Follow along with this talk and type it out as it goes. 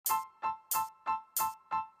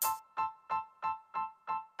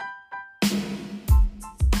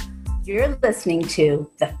You're listening to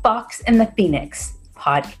the Fox and the Phoenix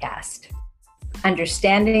podcast,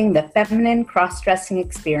 understanding the feminine cross-dressing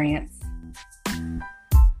experience.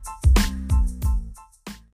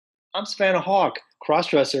 I'm Savannah Hawk,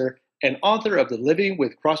 crossdresser and author of the Living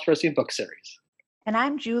with Crossdressing book series. And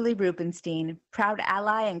I'm Julie Rubenstein, proud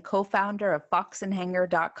ally and co-founder of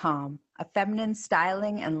foxandhanger.com, a feminine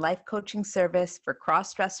styling and life coaching service for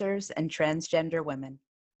crossdressers and transgender women.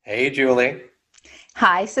 Hey, Julie.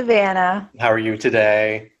 Hi, Savannah. How are you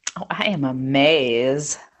today? Oh, I am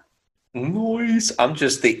amazed. Nice. I'm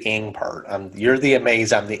just the ing part. You're the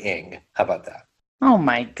amaze, I'm the ing. How about that? Oh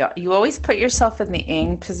my God. You always put yourself in the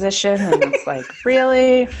ing position and it's like,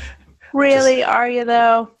 really? Really? Are you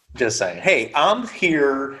though? Just saying. Hey, I'm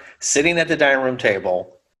here sitting at the dining room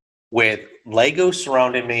table with Legos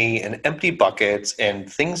surrounding me and empty buckets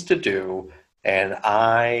and things to do. And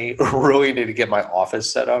I really need to get my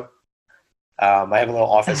office set up. I have a little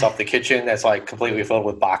office off the kitchen that's like completely filled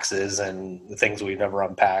with boxes and things we've never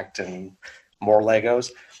unpacked and more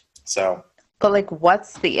Legos. So, but like,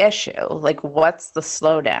 what's the issue? Like, what's the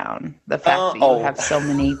slowdown? The fact that you have so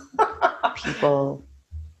many people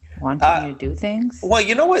wanting you to do things? Well,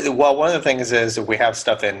 you know what? Well, one of the things is if we have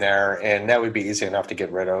stuff in there, and that would be easy enough to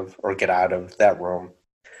get rid of or get out of that room.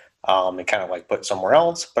 And kind of like put somewhere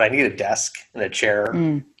else, but I need a desk and a chair.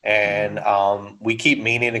 And we keep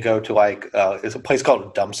meaning to go to like it's a place called a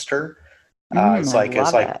dumpster. It's like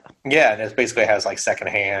yeah, and it basically has like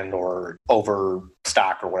secondhand or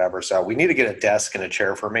overstock or whatever. So we need to get a desk and a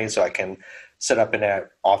chair for me so I can set up in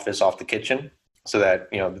that office off the kitchen so that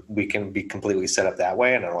we can be completely set up that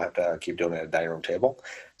way and I don't have to keep doing it at a dining room table.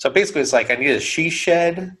 So basically it's like I need a she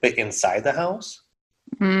shed but inside the house.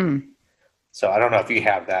 So I don't know if you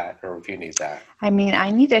have that or if you need that. I mean,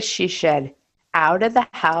 I need a she shed out of the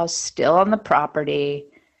house, still on the property,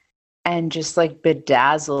 and just like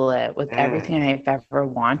bedazzle it with everything I've ever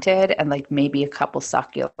wanted and like maybe a couple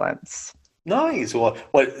succulents. Nice. Well,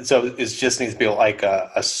 so it just needs to be like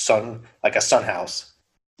a sun house.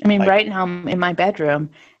 I mean, right now I'm in my bedroom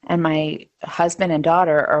and my husband and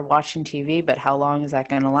daughter are watching TV, but how long is that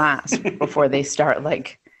going to last before they start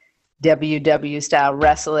like WW style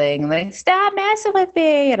wrestling? Like, stop messing with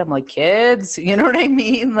me. And I'm like, kids, you know what I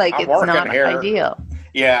mean? Like, it's not ideal.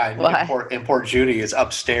 Yeah. And poor Judy is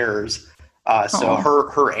upstairs. So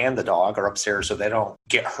her and the dog are upstairs so they don't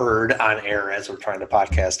get heard on air as we're trying to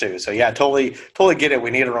podcast too. So yeah, totally get it. We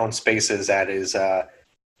need our own spaces that is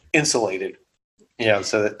insulated.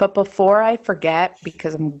 But before I forget,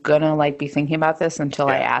 because I'm gonna like be thinking about this until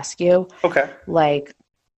I ask you. Okay. Like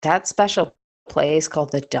that special place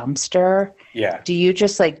called the dumpster. Yeah. Do you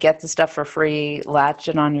just like get the stuff for free, latch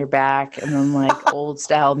it on your back, and then like old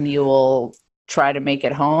style mule try to make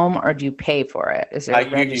it home, or do you pay for it? Is there a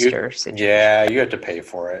register situation? Yeah, you have to pay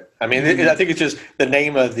for it. I mean, I think it's just the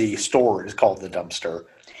name of the store is called the dumpster.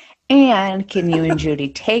 And can you and Judy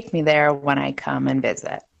take me there when I come and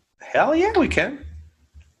visit? Hell yeah, we can.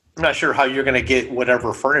 I'm not sure how you're going to get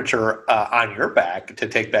whatever furniture on your back to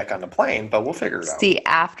take back on the plane, but we'll figure it out. See,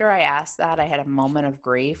 after I asked that, I had a moment of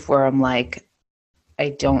grief where I'm like, I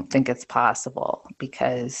don't think it's possible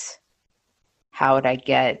because how would I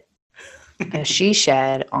get a she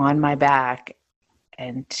shed on my back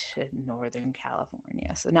and to Northern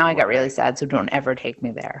California? So now I got really sad, so don't ever take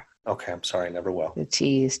me there. Okay, I'm sorry, I never will. The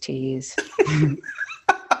tease.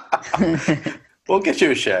 We'll get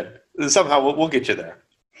you a shed. Somehow we'll get you there.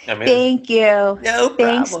 I mean, thank you. No problem.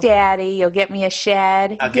 Thanks, Daddy. You'll get me a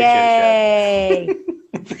shed. I'll get you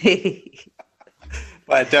a shed.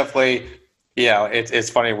 But definitely, it's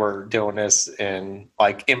funny we're doing this in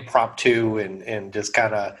like impromptu and just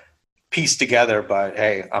kind of piece together. But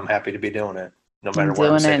hey, I'm happy to be doing it, no matter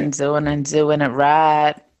where I'm sitting. Doing it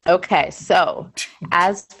right. Okay, so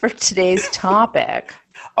as for today's topic.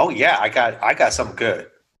 Oh yeah, I got something good.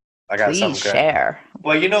 Please share.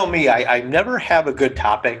 Well, you know me, I never have a good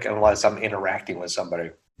topic unless I'm interacting with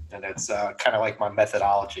somebody. And it's kind of like my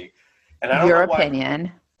methodology. And I don't Your know why.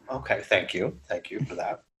 opinion. Okay, thank you. Thank you for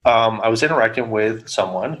that. I was interacting with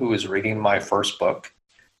someone who was reading my first book,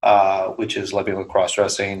 which is Living with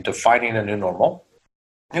Crossdressing, Defining a New Normal.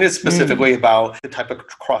 And it's specifically about the type of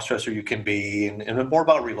crossdresser you can be and more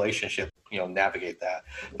about relationship, navigate that.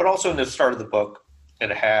 But also in the start of the book, it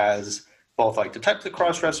has both like the type of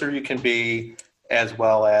crossdresser you can be as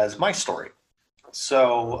well as my story.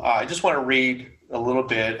 So I just want to read a little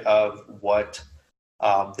bit of what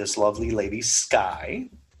this lovely lady, Skye,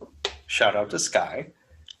 shout out to Skye,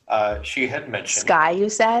 she had mentioned. Skye, you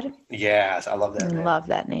said? Yes, I love that name. Love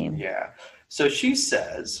that name. Yeah. So she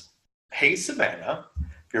says, "Hey, Savannah,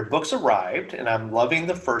 your book's arrived, and I'm loving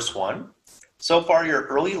the first one. So far, your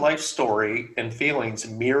early life story and feelings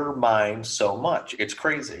mirror mine so much. It's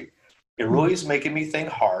crazy. It really is making me think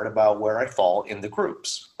hard about where I fall in the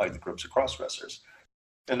groups, like the groups of crossdressers.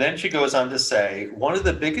 And then she goes on to say, one of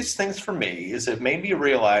the biggest things for me is it made me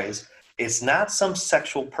realize it's not some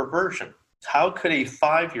sexual perversion. How could a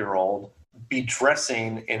 5-year-old be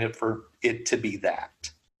dressing in it for it to be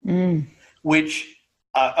that? Which,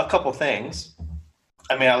 a couple things.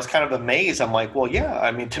 I mean, I was kind of amazed. I'm like, well, yeah.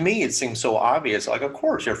 I mean, to me, it seems so obvious. Like, of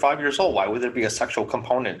course, you're 5 years old. Why would there be a sexual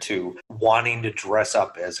component to wanting to dress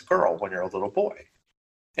up as a girl when you're a little boy?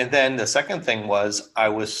 And then the second thing was I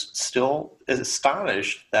was still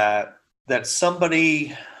astonished that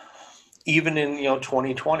somebody, even in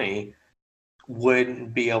 2020,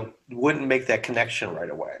 wouldn't make that connection right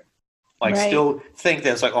away. Like, right. Still think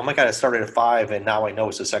that it's like, oh my God, I started at 5 and now I know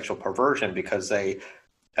it's a sexual perversion because they,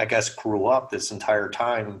 I guess, grew up this entire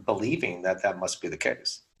time believing that must be the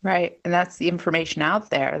case. Right. And that's the information out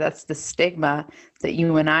there. That's the stigma that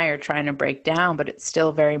you and I are trying to break down, but it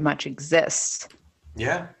still very much exists.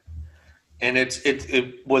 Yeah. And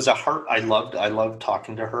it was a heart. I loved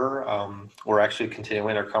talking to her. We're actually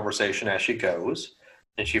continuing our conversation as she goes,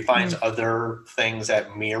 and she finds other things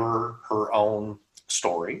that mirror her own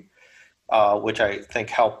story, which I think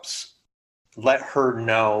helps let her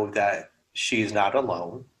know that she's not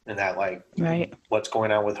alone and that what's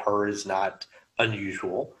going on with her is not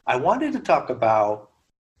unusual. I wanted to talk about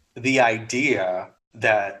the idea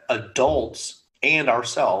that adults and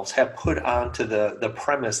ourselves have put onto the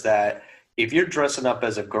premise that if you're dressing up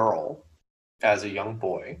as a girl, as a young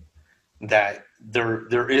boy, that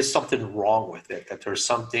there is something wrong with it, that there's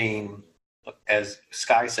something, as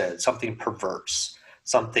Skye said, something perverse,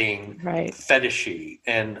 something fetishy.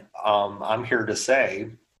 And I'm here to say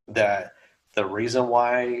that the reason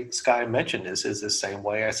why Skye mentioned this is the same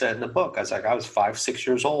way I said in the book. I was like, I was 5, 6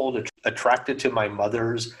 years old, attracted to my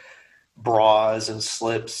mother's bras and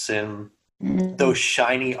slips and those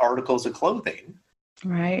shiny articles of clothing.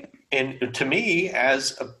 Right. And to me,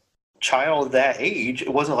 as a child that age,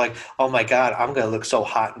 it wasn't like, oh my God, I'm going to look so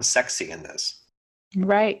hot and sexy in this.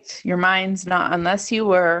 Right. Your mind's not, unless you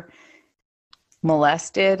were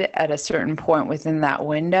molested at a certain point within that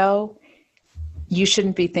window, you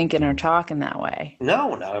shouldn't be thinking or talking that way.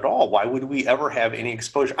 No, not at all. Why would we ever have any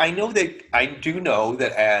exposure? I do know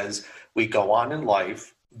that as we go on in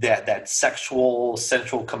life, that sexual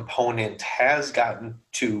sensual component has gotten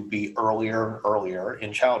to be earlier and earlier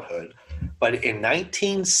in childhood. But in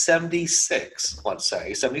 1976, let's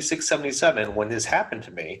say, 76, 77, when this happened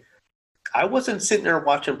to me, I wasn't sitting there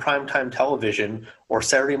watching primetime television or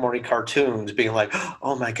Saturday morning cartoons being like,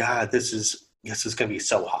 oh my God, this is going to be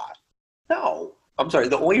so hot. No, I'm sorry.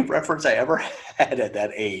 The only reference I ever had at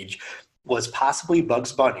that age was possibly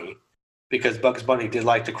Bugs Bunny, because Bugs Bunny did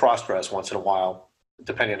like to cross-dress once in a while,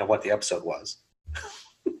 depending on what the episode was.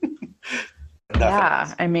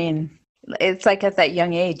 Yeah, I mean, it's like at that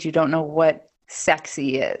young age, you don't know what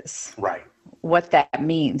sexy is. Right. What that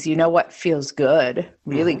means. You know what feels good,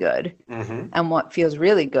 really good. Mm-hmm. And what feels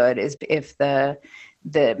really good is if the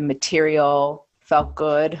material felt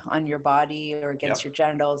good on your body or against your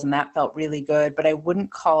genitals, and that felt really good. But I wouldn't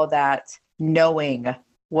call that knowing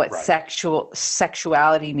what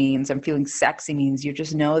sexuality means and feeling sexy means. You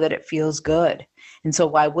just know that it feels good. And so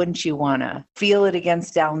why wouldn't you want to feel it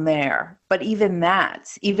against down there? But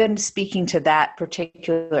even speaking to that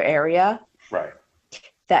particular area, right,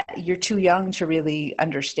 that you're too young to really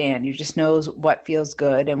understand. You just know what feels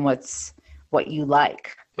good and what you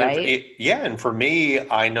like, right? And for me,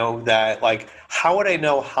 I know that, like, how would I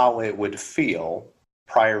know how it would feel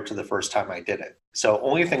prior to the first time I did it? So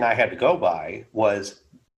only thing I had to go by was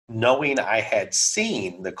knowing I had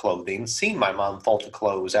seen the clothing, seen my mom fold the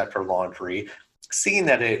clothes after laundry, seeing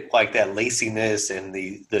that it, like, that laciness and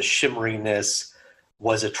the shimmeriness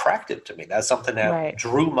was attractive to me. That's something that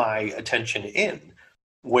drew my attention in.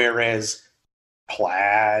 Whereas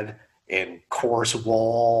plaid and coarse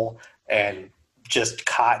wool and just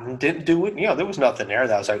cotton didn't do it. There was nothing there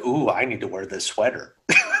that I was like, ooh, I need to wear this sweater.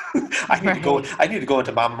 I need to go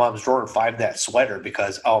into my mom's drawer and find that sweater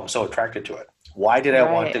because, I'm so attracted to it. Why did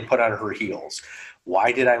I want to put on her heels?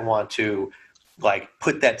 Why did I want to, like,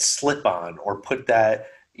 put that slip on or put that,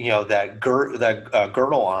 that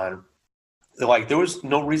girdle on? Like, there was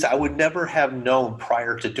no reason. I would never have known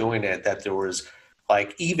prior to doing it that there was,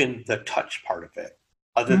 like, even the touch part of it,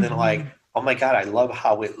 other than like, oh my God, I love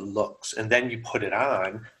how it looks. And then you put it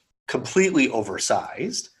on completely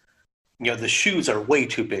oversized. The shoes are way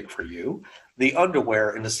too big for you. The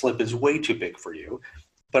underwear and the slip is way too big for you.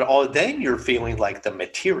 But then you're feeling like the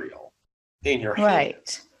material in your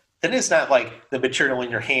hands. Then it's not like the material in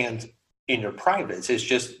your hands in your privates. It's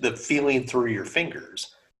just the feeling through your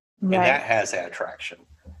fingers. Right. And that has that attraction.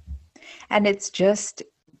 And it's just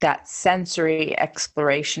that sensory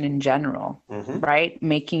exploration in general, right?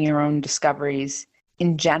 Making your own discoveries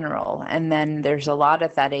in general. And then there's a lot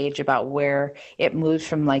at that age about where it moves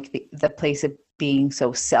from like the place of being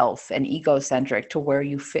so self and egocentric to where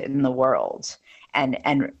you fit in the world,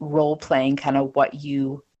 and role playing kind of what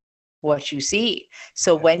you see.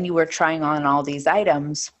 So when you were trying on all these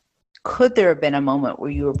items, could there have been a moment where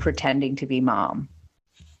you were pretending to be mom?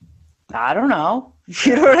 I don't know.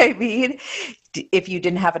 You know what I mean? If you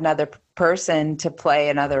didn't have another person to play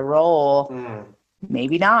another role,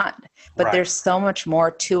 maybe not. But there's so much more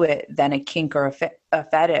to it than a kink or a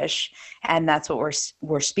fetish. And that's what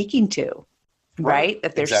we're speaking to, right?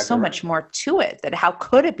 That there's so much more to it. That how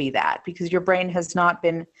could it be that? Because your brain has not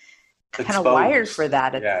been kind of wired for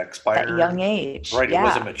that at that young age. Right. It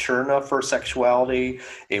wasn't mature enough for sexuality.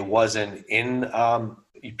 It wasn't in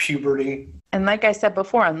puberty. And like I said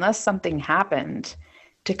before, unless something happened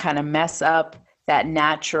to kind of mess up that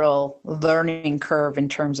natural learning curve in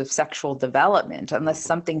terms of sexual development, unless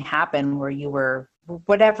something happened where you were,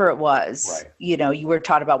 whatever it was, you know, you were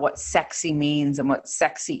taught about what sexy means and what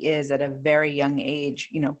sexy is at a very young age,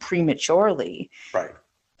 you know, prematurely. Right.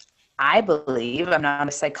 I believe, I'm not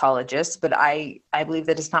a psychologist, but I believe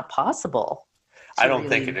that it's not possible. I don't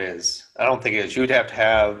think it is. I don't think it is. You'd have to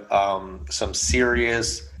have some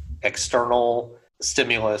serious external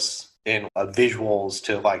stimulus in visuals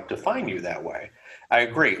to like define you that way. I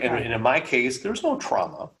agree. And in my case, there's no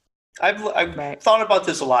trauma. I've thought about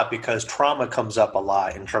this a lot because trauma comes up a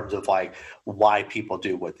lot in terms of like why people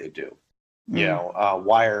do what they do. You know,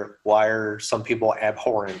 why are some people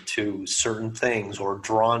abhorrent to certain things or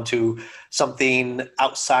drawn to something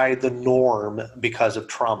outside the norm because of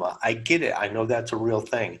trauma? I get it. I know that's a real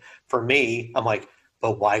thing. For me, I'm like,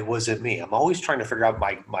 but why was it me? I'm always trying to figure out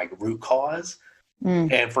my root cause.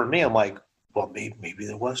 And for me, I'm like, well, maybe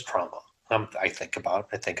there was trauma. I think about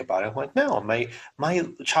it. I'm like, no, my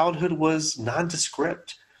childhood was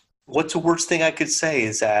nondescript. What's the worst thing I could say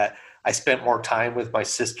is that I spent more time with my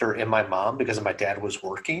sister and my mom because my dad was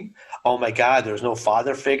working. Oh my God, there was no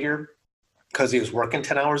father figure because he was working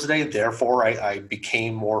 10 hours a day. Therefore, I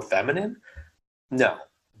became more feminine. No,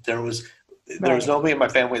 there was nobody in my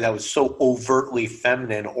family that was so overtly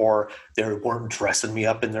feminine, or they weren't dressing me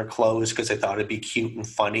up in their clothes because they thought it'd be cute and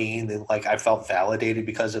funny. And then like I felt validated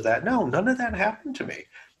because of that. No, none of that happened to me.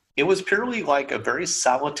 It was purely like a very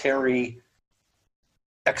solitary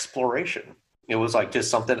exploration. It was like just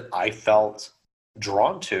something I felt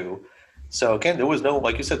drawn to. So again, there was no,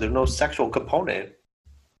 like you said, there's no sexual component.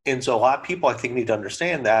 And so a lot of people, I think, need to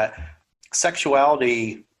understand that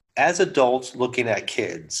sexuality, as adults looking at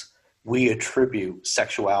kids, we attribute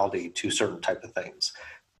sexuality to certain type of things.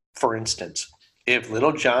 For instance, if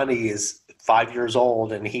little Johnny is 5 years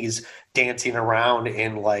old and he's dancing around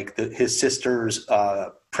in like his sister's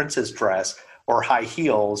princess dress or high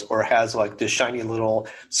heels, or has like this shiny little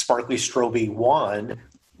sparkly stroby wand,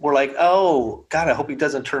 we're like, oh God, I hope he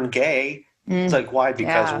doesn't turn gay. It's like, why?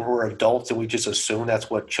 Because we're adults and we just assume that's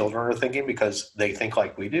what children are thinking because they think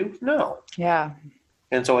like we do? No. Yeah.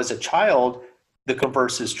 And so as a child, the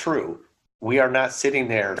converse is true. We are not sitting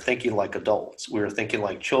there thinking like adults. We are thinking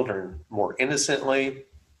like children, more innocently,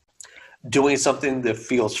 doing something that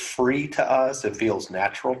feels free to us, that feels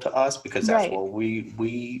natural to us, because that's what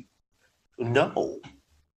we know.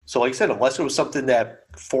 So like I said, unless it was something that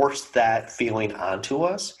forced that feeling onto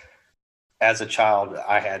us, as a child,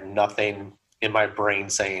 I had nothing in my brain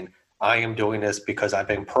saying, I am doing this because I've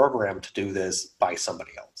been programmed to do this by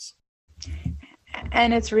somebody else.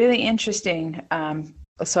 And it's really interesting.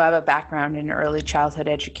 So I have a background in early childhood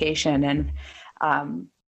education, and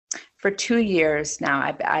for 2 years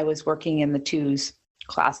now, I was working in the twos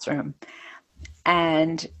classroom.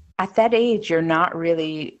 And at that age, you're not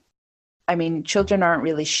really, children aren't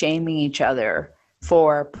really shaming each other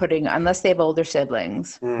for putting, unless they have older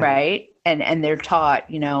siblings, right? And they're taught,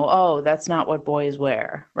 oh, that's not what boys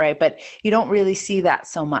wear, right? But you don't really see that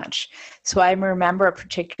so much. So I remember a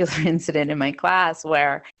particular incident in my class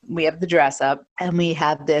where we have the dress up and we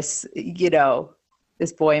have this,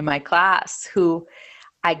 this boy in my class who,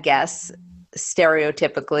 I guess,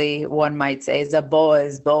 stereotypically one might say is a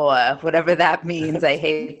boy's boy, whatever that means. I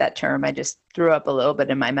hate that term. I just threw up a little bit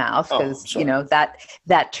in my mouth because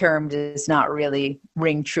that term does not really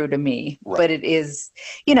ring true to me, but it is,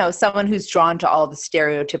 someone who's drawn to all the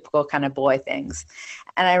stereotypical kind of boy things.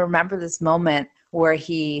 And I remember this moment where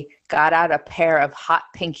he got out a pair of hot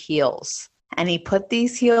pink heels and he put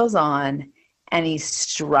these heels on and he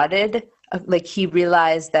strutted, like he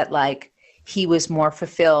realized that like he was more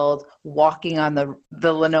fulfilled walking on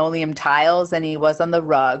the linoleum tiles than he was on the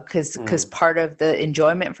rug, because part of the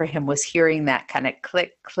enjoyment for him was hearing that kind of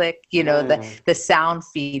click, click, the sound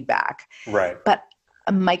feedback. Right. But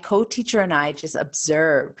my co-teacher and I just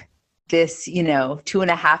observed this,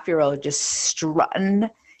 2.5-year-old just strutting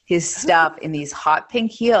his stuff in these hot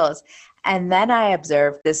pink heels. And then I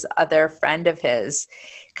observed this other friend of his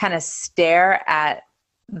kind of stare at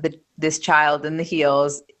this child in the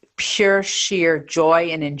heels, pure sheer joy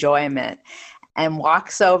and enjoyment, and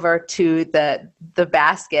walks over to the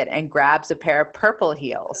basket and grabs a pair of purple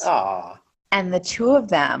heels. Aww. And the two of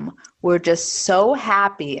them were just so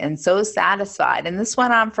happy and so satisfied. And this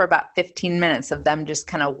went on for about 15 minutes of them just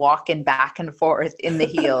kind of walking back and forth in the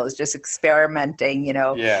heels, just experimenting,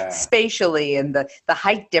 spatially, and the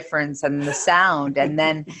height difference and the sound. And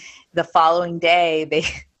then the following day,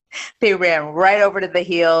 they ran right over to the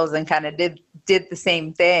heels and kind of did the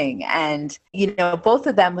same thing. And, both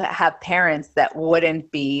of them have parents that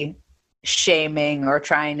wouldn't be shaming or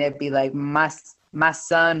trying to be like, my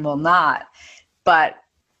son will not. But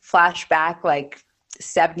flashback like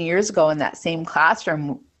 7 years ago in that same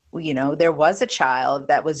classroom, there was a child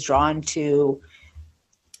that was drawn to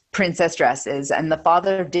princess dresses, and the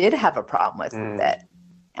father did have a problem with it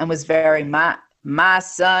and was very, my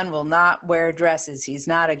son will not wear dresses. He's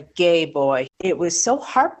not a gay boy. It was so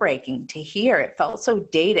heartbreaking to hear. It felt so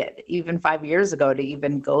dated even 5 years ago to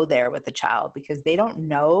even go there with the child, because they don't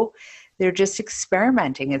know. They're just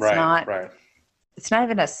experimenting. It's not. Right. It's not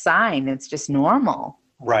even a sign. It's just normal.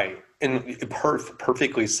 Right. And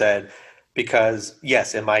perfectly said, because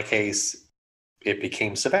yes, in my case, it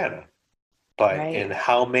became Savannah. But in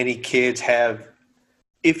how many kids have,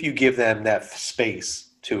 if you give them that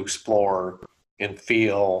space to explore and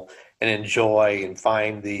feel and enjoy and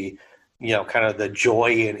find the, kind of the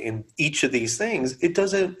joy in each of these things,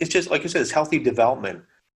 it's just like you said, it's healthy development.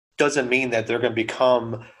 Doesn't mean that they're going to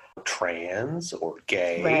become trans or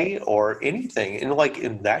gay or anything,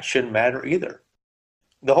 and that shouldn't matter either.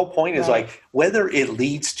 The whole point is like, whether it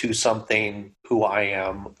leads to something who I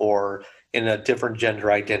am, or in a different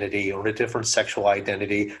gender identity or a different sexual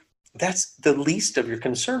identity, that's the least of your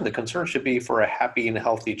concern. The concern should be for a happy and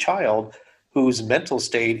healthy child whose mental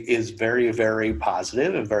state is very, very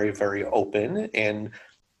positive and very, very open, and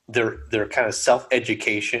their kind of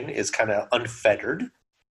self-education is kind of unfettered,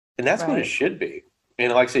 and that's what it should be.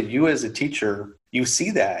 And like I said, you as a teacher, you see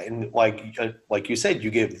that, and like you said, you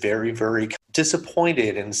get very, very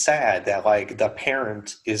disappointed and sad that like the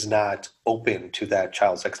parent is not open to that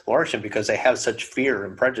child's exploration because they have such fear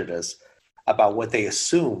and prejudice about what they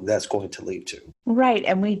assume that's going to lead to. Right.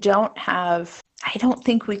 And I don't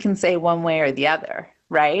think we can say one way or the other,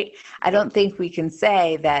 right? I don't think we can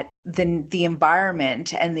say that the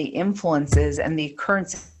environment and the influences and the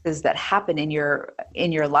occurrences that happen in your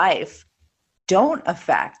life don't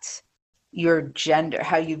affect your gender,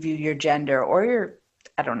 how you view your gender, or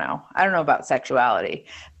I don't know about sexuality,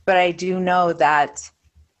 but I do know that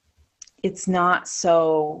it's not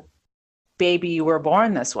so, baby, you were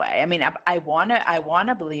born this way. I mean, I want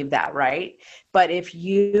to believe that, right? But if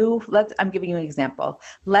I'm giving you an example.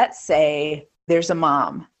 Let's say there's a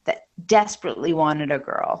mom that desperately wanted a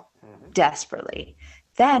girl, desperately.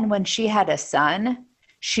 Then when she had a son,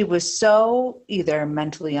 she was so either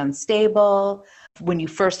mentally unstable. When you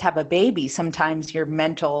first have a baby, sometimes you're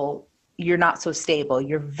not so stable.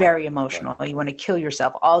 You're very emotional. You want to kill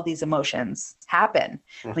yourself. All these emotions happen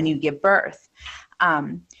when you give birth.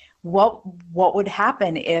 What would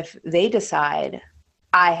happen if they decide,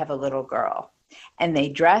 I have a little girl, and they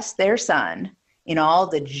dress their son in all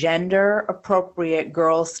the gender appropriate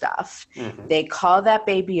girl stuff. They call that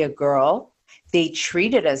baby a girl. They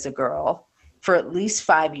treat it as a girl for at least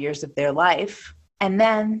 5 years of their life. And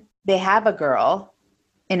then they have a girl.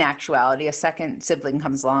 In actuality, a second sibling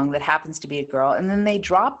comes along that happens to be a girl, and then they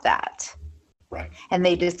drop that. Right. And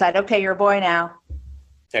they decide, okay, you're a boy now.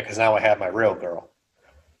 Yeah, because now I have my real girl.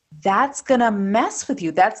 That's going to mess with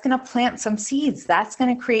you. That's going to plant some seeds. That's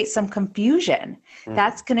going to create some confusion.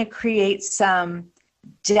 That's going to create some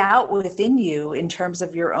doubt within you in terms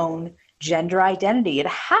of your own gender identity. It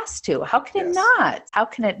has to. How can it not? How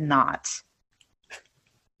can it not?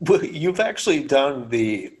 Well, you've actually done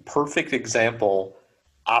the perfect example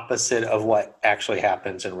opposite of what actually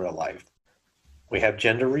happens in real life. We have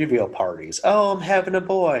gender reveal parties. Oh, I'm having a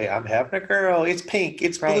boy. I'm having a girl. It's pink.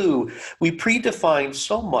 It's blue. We predefine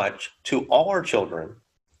so much to all our children,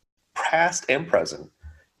 past and present.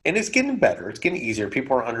 And it's getting better. It's getting easier.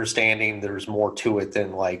 People are understanding there's more to it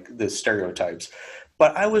than like the stereotypes.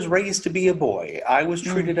 But I was raised to be a boy. I was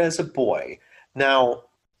treated as a boy. Now,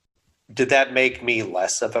 did that make me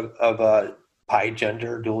less of a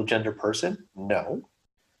bi-gender, dual gender person? No.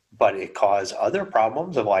 But it caused other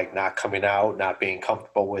problems of like not coming out, not being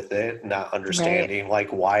comfortable with it, not understanding like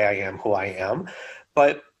why I am who I am.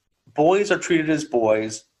 But boys are treated as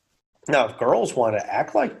boys. Now, if girls want to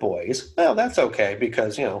act like boys, well, that's okay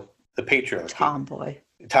because, you know, the patriarchy.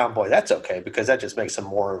 Tomboy, that's okay because that just makes them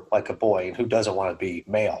more like a boy. And who doesn't want to be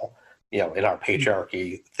male, you know, in our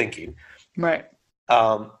patriarchy thinking. Right.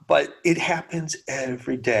 But it happens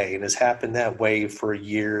every day and has happened that way for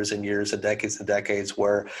years and years and decades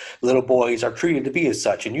where little boys are treated to be as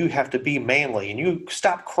such and you have to be manly and you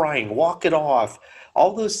stop crying, walk it off,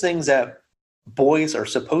 all those things that boys are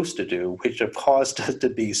supposed to do, which have caused us to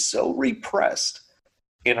be so repressed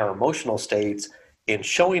in our emotional states, in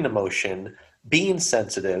showing emotion, being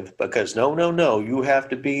sensitive, because no, you have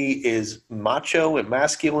to be as macho and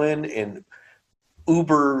masculine and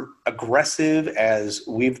uber aggressive as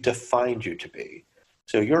we've defined you to be.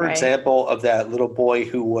 So your example of that little boy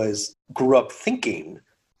who grew up thinking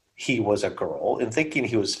he was a girl and thinking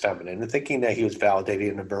he was feminine and thinking that he was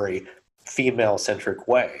validated in a very female-centric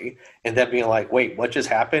way, and then being like, wait, what just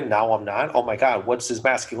happened? Now I'm not? Oh my God, what's his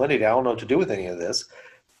masculinity? I don't know what to do with any of this.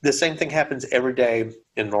 The same thing happens every day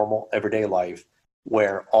in normal, everyday life,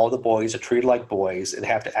 where all the boys are treated like boys and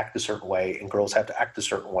have to act a certain way, and girls have to act a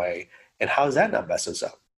certain way. And how does that not mess us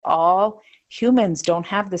up? All humans don't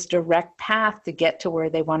have this direct path to get to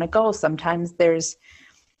where they want to go. Sometimes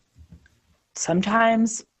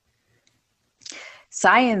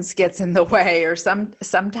science gets in the way, or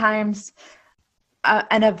sometimes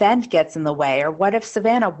an event gets in the way. Or what if,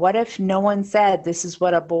 Savannah, what if no one said this is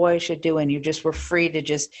what a boy should do and you just were free to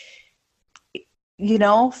just, you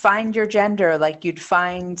know, find your gender like you'd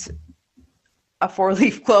find a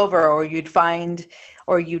four-leaf clover, or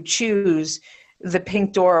you'd choose the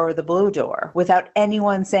pink door or the blue door without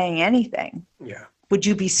anyone saying anything? Yeah. Would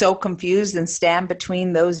you be so confused and stand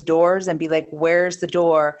between those doors and be like, where's the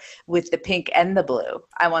door with the pink and the blue?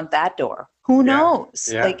 I want that door. Who knows?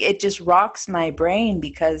 Yeah. Like, it just rocks my brain,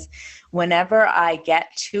 because whenever I get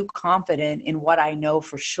too confident in what I know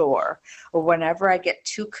for sure, or whenever I get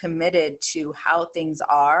too committed to how things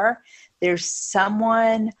are, there's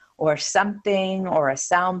someone or something or a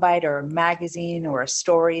soundbite or a magazine or a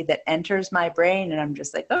story that enters my brain, and I'm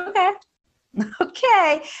just like, okay.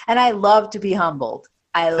 And I love to be humbled.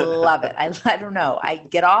 I love it. I don't know. I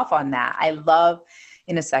get off on that. I love,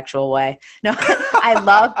 in a sexual way. No, I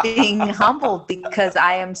love being humbled because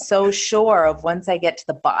I am so sure of, once I get to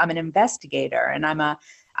the I'm an investigator, and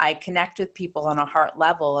I connect with people on a heart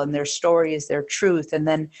level, and their story is their truth. And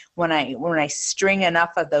then when I string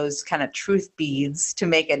enough of those kind of truth beads to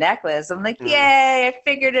make a necklace, I'm like, yay, I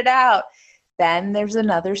figured it out. Then there's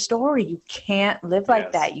another story. You can't live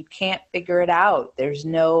like that. You can't figure it out. There's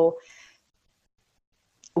no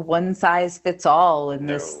one size fits all in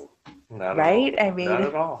this. Not right? At all. Not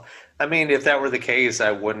at all. I mean, if that were the case,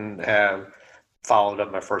 I wouldn't have followed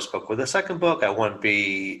up my first book with a second book. I wouldn't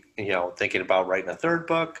be, thinking about writing a third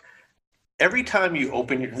book. Every time you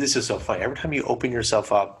this is so funny. Every time you open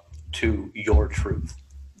yourself up to your truth,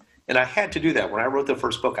 and I had to do that when I wrote the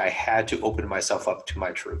first book. I had to open myself up to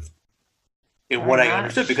my truth. And what I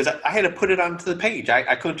understood, because I had to put it onto the page.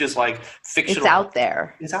 I couldn't just fictional. It's out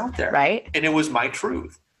there. It's out there. Right. And it was my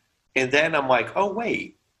truth. And then I'm like, oh,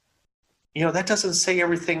 wait, that doesn't say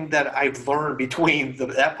everything that I've learned between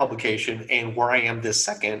that publication and where I am this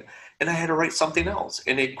second. And I had to write something else.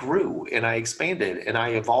 And it grew and I expanded and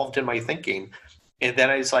I evolved in my thinking. And then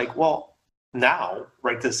I was like, well, now,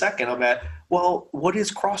 right this second, I'm at, well, what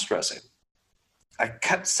is cross-dressing? I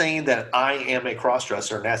kept saying that I am a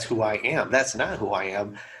cross-dresser and that's who I am. That's not who I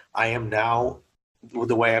am. I am now,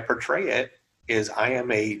 the way I portray it is I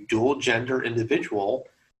am a dual gender individual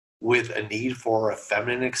with a need for a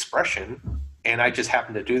feminine expression. And I just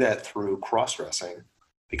happen to do that through cross-dressing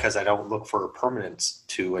because I don't look for a permanence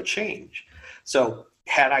to a change. So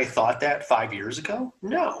had I thought that 5 years ago?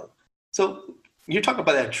 No. So you're talking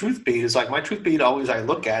about that truth bead. It's like my truth bead, always I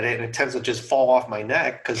look at it and it tends to just fall off my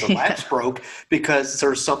neck because the latch broke, because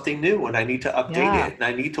there's something new and I need to update it and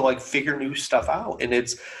I need to figure new stuff out. And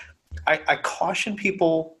I caution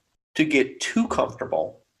people to get too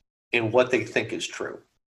comfortable in what they think is true.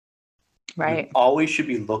 Right. You always should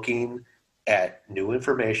be looking at new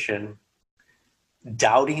information,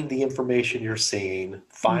 doubting the information you're seeing,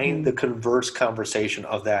 find the converse conversation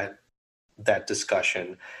of that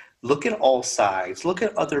discussion. Look at all sides. Look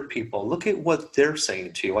at other people. Look at what they're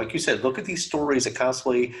saying to you. Like you said, look at these stories that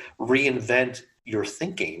constantly reinvent your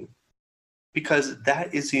thinking, because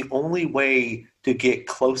that is the only way to get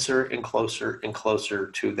closer and closer and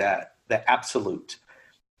closer to the absolute.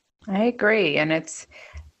 I agree. And it's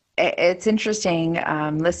It's interesting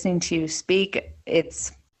listening to you speak.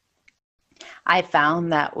 I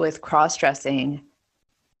found that with cross-dressing,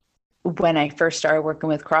 when I first started working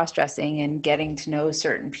with cross-dressing and getting to know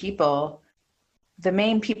certain people, the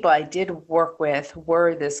main people I did work with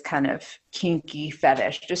were this kind of kinky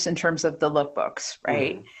fetish, just in terms of the lookbooks,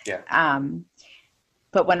 right? Yeah.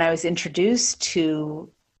 But when I was introduced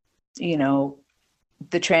to,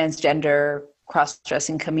 the transgender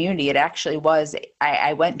cross-dressing community, it actually was,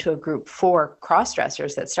 I went to a group for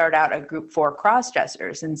cross-dressers that started out a group for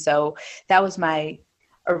cross-dressers. And so that was my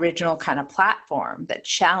original kind of platform that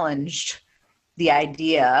challenged the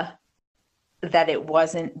idea that it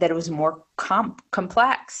was more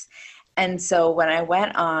complex. And so when I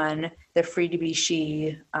went on the Free to Be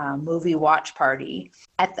She movie watch party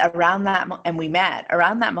around that, and we met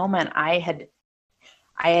around that moment, I had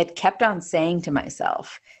kept on saying to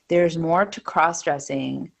myself, there's more to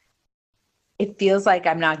cross-dressing. It feels like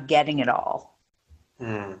I'm not getting it all.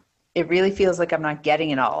 It really feels like I'm not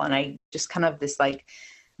getting it all. And I just kind of this like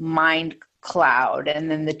mind cloud.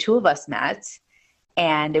 And then the two of us met,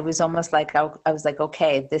 and it was almost like I was like,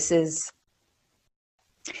 okay, this is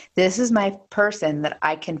my person that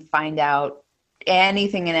I can find out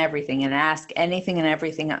anything and everything and ask anything and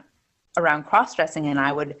everything around cross-dressing. And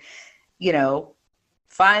I would,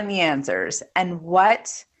 find the answers. And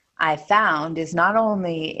what I found is not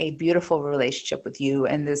only a beautiful relationship with you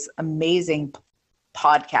and this amazing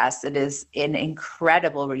podcast that is an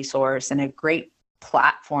incredible resource and a great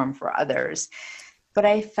platform for others, but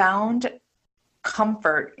I found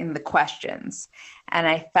comfort in the questions, and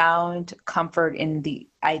I found comfort in the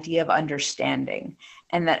idea of understanding,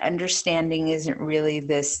 and that understanding isn't really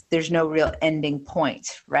there's no real ending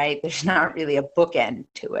point, right? There's not really a bookend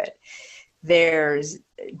to it.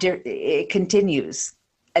 It continues,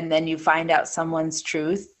 and then you find out someone's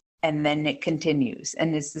truth, and then it continues,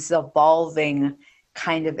 and it's this evolving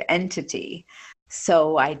kind of entity.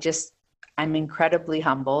 So I'm incredibly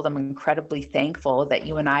humbled. I'm incredibly thankful that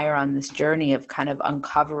you and I are on this journey of kind of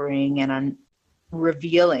uncovering and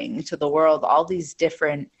revealing to the world all these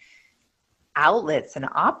different outlets and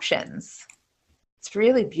options. It's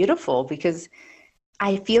really beautiful, because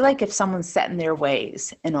I feel like if someone's set in their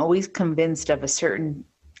ways and always convinced of a certain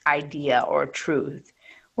idea or truth,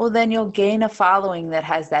 well, then you'll gain a following that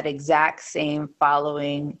has that exact same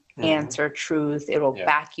following answer, truth. It'll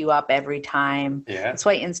back you up every time. That's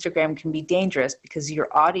why Instagram can be dangerous, because your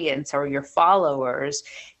audience or your followers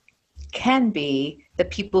can be the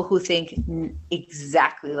people who think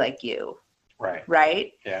exactly like you.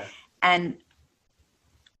 Right? Yeah. And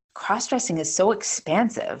cross-dressing is so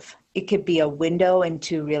expansive. It could be a window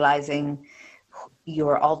into realizing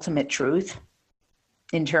your ultimate truth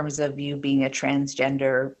in terms of you being a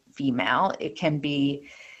transgender female. It can be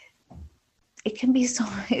so,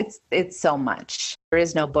 it's so much. There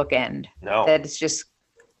is no bookend. No. That it's just,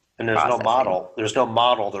 and there's no model. There's no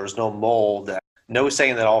model. There's no mold. No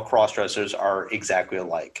saying that all cross-dressers are exactly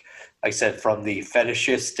alike. Like I said, from the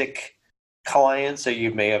fetishistic clients that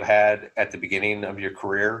you may have had at the beginning of your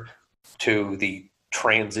career, to the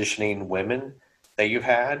transitioning women that you've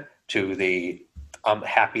had, to the I'm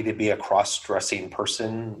happy to be a cross-dressing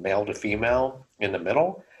person, male to female, in the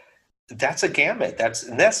middle. That's a gamut.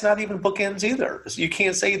 That's not even bookends either. You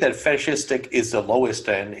can't say that fetishistic is the lowest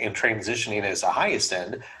end and transitioning is the highest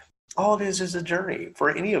end. All it is a journey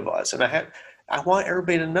for any of us. And I want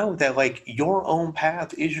everybody to know that, like, your own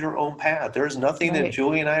path is your own path. There's nothing that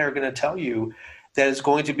Julie and I are going to tell you that is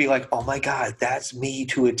going to be like, oh my God, that's me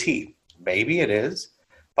to a T. Maybe it is,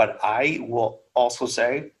 but I will also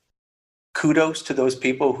say kudos to those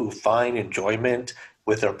people who find enjoyment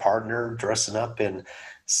with their partner dressing up in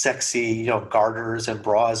sexy, garters and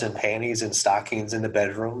bras and panties and stockings in the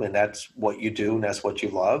bedroom, and that's what you do and that's what you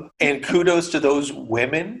love. And kudos to those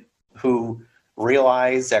women who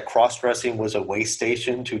realized that cross-dressing was a way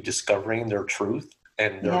station to discovering their truth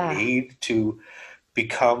and their need to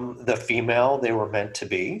become the female they were meant to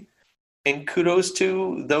be. And kudos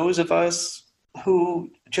to those of us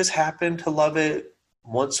who just happen to love it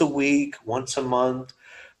once a week, once a month,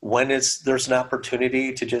 when there's an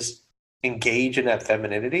opportunity to just engage in that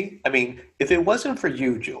femininity. I mean, if it wasn't for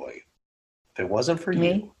you, Julie, if it wasn't for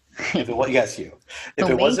you, if it was, yes, you, if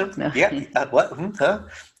it wasn't,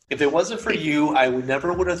 if it wasn't for you, I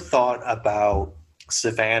never would have thought about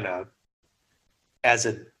Savannah as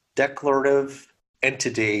a declarative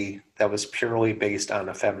entity that was purely based on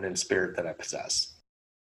a feminine spirit that I possess.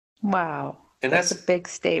 Wow. And that's a big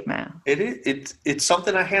statement. It's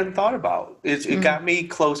something I hadn't thought about. It got me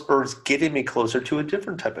close, or it's getting me closer to a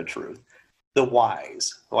different type of truth. the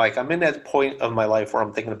whys. Like I'm in that point of my life where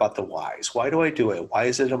I'm thinking about the whys. Why do I do it? Why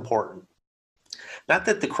is it important? Not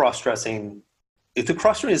that the cross-dressing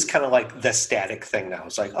is kind of like the static thing now.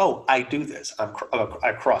 It's like, oh, I do this.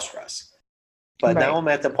 I cross-dress. But now I'm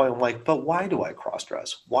at the point I'm like, but why do I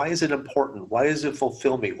cross-dress? Why is it important? Why does it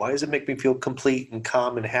fulfill me? Why does it make me feel complete and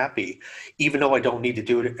calm and happy? Even though I don't need to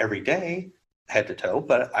do it every day, head to toe,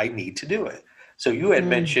 but I need to do it. So you had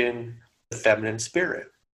mentioned the feminine spirit.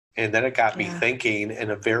 And then it got me thinking in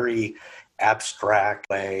a very abstract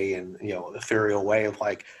way and, ethereal way of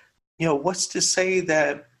like, what's to say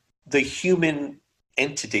that the human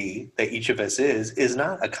entity that each of us is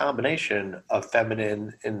not a combination of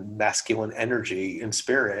feminine and masculine energy and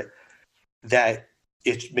spirit, that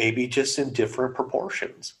it's maybe just in different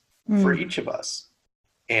proportions for each of us.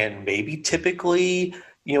 And maybe typically,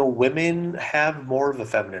 women have more of a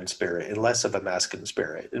feminine spirit and less of a masculine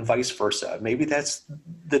spirit and vice versa. Maybe that's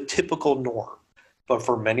the typical norm. But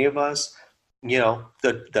for many of us,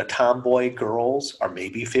 the tomboy girls are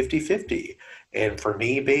maybe 50-50. And for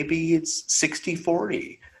me, maybe it's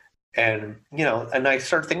 60-40. And, and I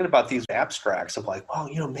started thinking about these abstracts of like, well,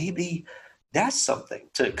 maybe that's something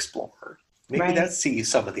to explore. Maybe that's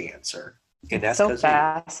some of the answer. And that's so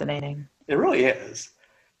fascinating. It really is.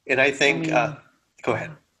 And I think, go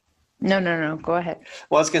ahead. No, go ahead.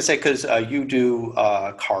 Well, I was going to say, because you do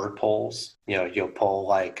card pulls, you'll pull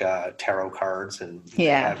like tarot cards and they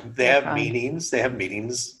have meanings. They have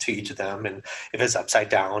meanings to each of them. And if it's upside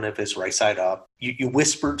down, if it's right side up, you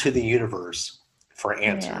whisper to the universe for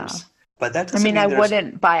answers. Yeah. But that doesn't mean I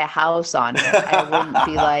wouldn't buy a house on it. I wouldn't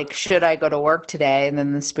be like, should I go to work today? And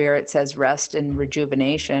then the spirit says rest and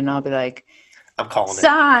rejuvenation. I'll be like, I'm calling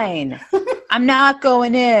sign. I'm not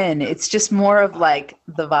going in. It's just more of like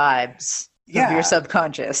the vibes of your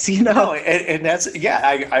subconscious, No, and that's,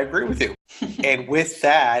 I agree with you. And with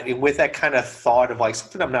that kind of thought of like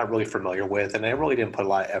something I'm not really familiar with, and I really didn't put a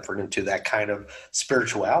lot of effort into that kind of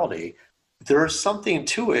spirituality, there's something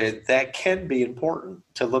to it that can be important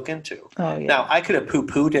to look into. Oh, yeah. Now, I could have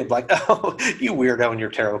poo-pooed and like, oh, you weirdo in your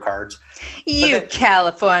tarot cards. You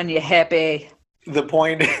California hippie. The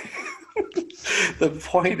point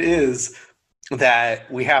is that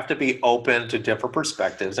we have to be open to different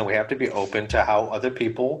perspectives, and we have to be open to how other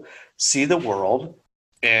people see the world.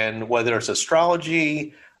 And whether it's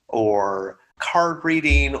astrology or card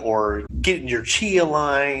reading or getting your chi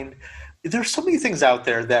aligned, there's so many things out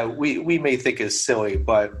there that we may think is silly,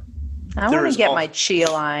 but I want to get my chi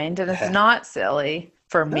aligned, and it's not silly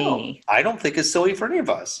for me. I don't think it's silly for any of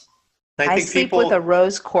us. I think sleep with a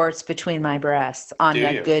rose quartz between my breasts on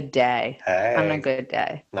a good day. Hey, on a good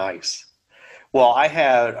day. Nice. Well, I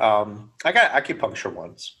got acupuncture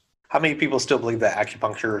once. How many people still believe that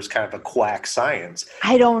acupuncture is kind of a quack science?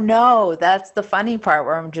 I don't know. That's the funny part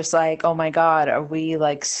where I'm just like, oh my God, are we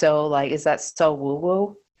like so like, is that so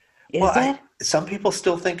woo-woo? Is it? Some people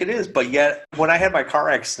still think it is, but yet when I had my car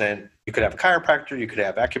accident, you could have a chiropractor, you could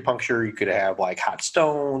have acupuncture, you could have like hot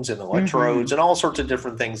stones and electrodes and all sorts of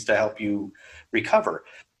different things to help you recover.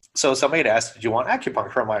 So somebody had asked, did you want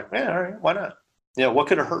acupuncture? I'm like, yeah, all right, why not? What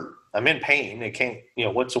could it hurt? I'm in pain. It can't,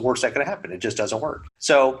 what's the worst that could happen? It just doesn't work.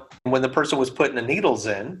 So when the person was putting the needles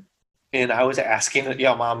in, and I was asking,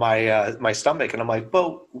 on my stomach, and I'm like,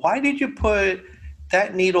 well, why did you put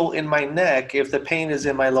that needle in my neck if the pain is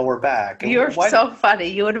in my lower back? And you're so funny.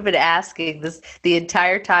 You would have been asking this the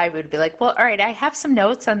entire time. It would be like, well, all right, I have some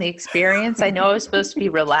notes on the experience. I know I was supposed to be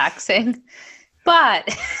relaxing,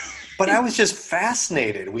 but I was just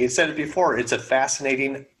fascinated. We had said it before. It's a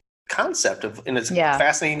fascinating concept and it's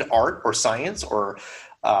fascinating art or science or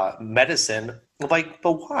medicine. Like,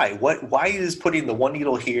 but why? Why is putting the one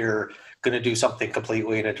needle here going to do something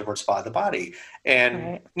completely in a different spot of the body?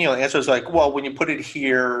 And the answer is like, well, when you put it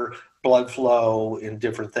here, blood flow and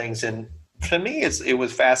different things. And to me, it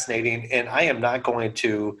was fascinating. And I am not going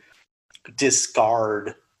to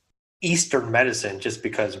discard Eastern medicine just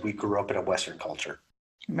because we grew up in a Western culture.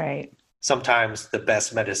 Right. Sometimes the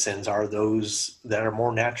best medicines are those that are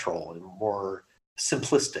more natural and more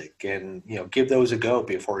simplistic, and give those a go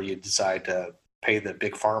before you decide to pay the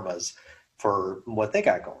big pharmas for what they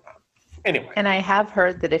got going on. Anyway. And I have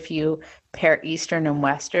heard that if you pair Eastern and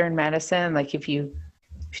Western medicine, like if you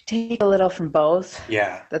take a little from both,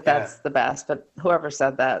 that's the best. But whoever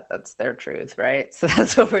said that, that's their truth, right? So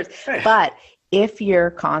that's what we're. Hey. But if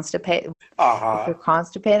you're constipated,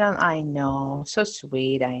 I know, so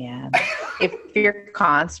sweet I am. If you're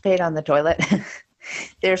constipated on the toilet,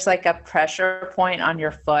 there's like a pressure point on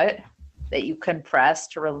your foot that you can press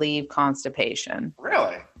to relieve constipation.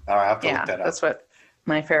 Really? All right, I have to look that up. That's what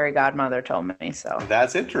my fairy godmother told me. So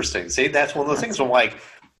that's interesting. See, that's one of those things. I'm like,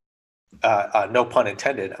 no pun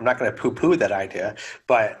intended. I'm not going to poo-poo that idea,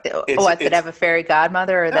 but did have a fairy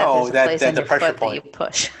godmother, or that there's a place on the your pressure foot point that you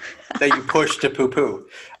push? that you push to poo-poo.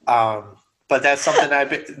 But that's something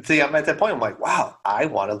I'm at that point. I'm like, wow, I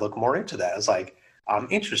want to look more into that. It's like, I'm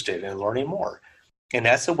interested in learning more. And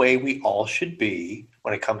that's the way we all should be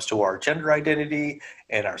when it comes to our gender identity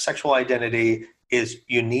and our sexual identity, is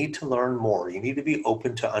you need to learn more. You need to be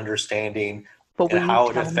open to understanding and how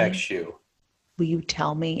it affects you. Will you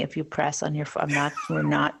tell me if you press on your phone?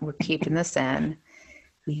 We're keeping this in.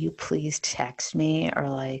 Will you please text me, or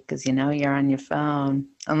like, because you're on your phone,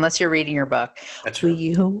 unless you're reading your book. That's Will right.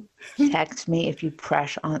 you text me if you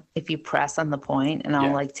press on the point, and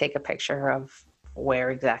I'll like take a picture of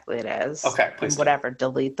where exactly it is. Okay, please. And whatever,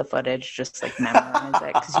 delete the footage, just like memorize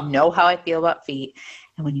it, because you know how I feel about feet.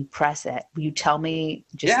 And when you press it, will you tell me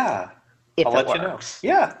if I'll let you know.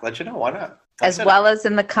 Yeah, let you know. Why not? As well as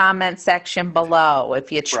in the comment section below.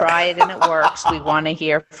 If you try it and it works, we want to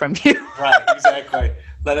hear from you. Right, exactly.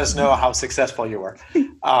 Let us know how successful you were.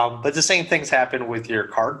 But the same things happen with your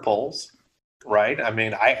card pulls, right? I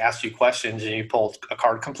mean, I asked you questions and you pulled a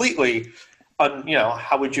card completely on,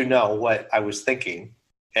 how would you know what I was thinking?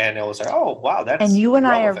 And it was like, oh, wow, that's And you and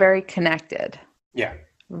relevant. I are very connected. Yeah.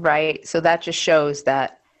 Right? So that just shows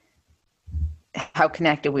that how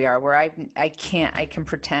connected we are, where I can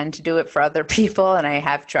pretend to do it for other people, and I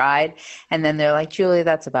have tried, and then they're like, Julie,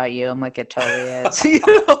 that's about you. I'm like, it totally is.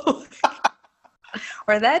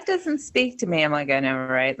 Or that doesn't speak to me. I'm like, I know,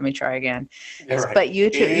 right? Let me try again. Right. But you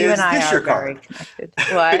and I are very connected.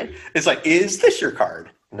 What? It's like, is this your card?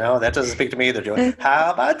 No, that doesn't speak to me either, Julie.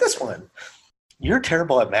 How about this one? You're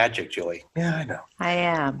terrible at magic, Julie. Yeah, I know. I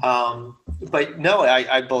am. But no,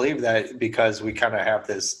 I believe that because we kind of have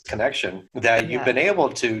this connection that you've been able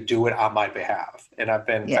to do it on my behalf. And I've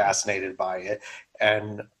been fascinated by it.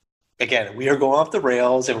 And again, we are going off the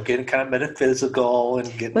rails and we're getting kind of metaphysical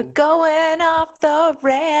and getting... We're going off the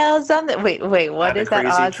rails on the... Wait, what is that,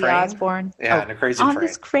 Ozzy Osbourne? Yeah, on a crazy train. On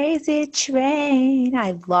this crazy train.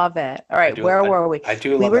 I love it. All right, where were we? I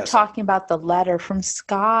do love We were that song. talking about the letter from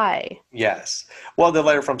Skye. Yes. Well, the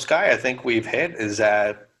letter from Skye, I think we've hit, is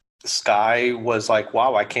that Skye was like,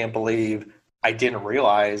 wow, I can't believe I didn't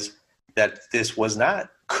realize that this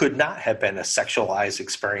could not have been a sexualized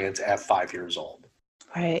experience at 5 years old.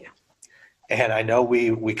 Right. And I know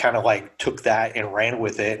we kind of like took that and ran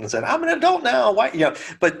with it and said, I'm an adult now. Why?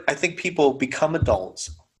 But I think people become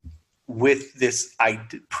adults with this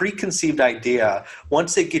preconceived idea.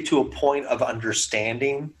 Once they get to a point of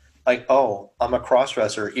understanding, like, oh, I'm a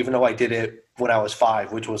crossdresser, even though I did it when I was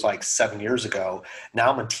 5, which was like 7 years ago.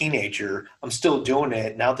 Now I'm a teenager. I'm still doing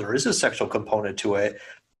it. Now there is a sexual component to it.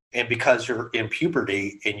 And because you're in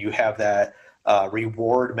puberty and you have that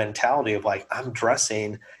reward mentality of like, I'm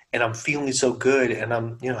dressing and I'm feeling so good and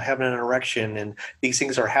I'm, having an erection and these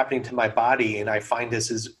things are happening to my body and I find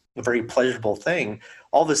this is a very pleasurable thing.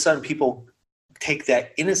 All of a sudden people take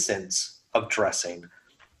that innocence of dressing,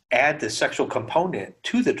 add the sexual component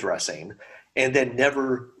to the dressing, and then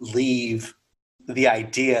never leave the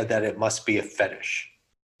idea that it must be a fetish.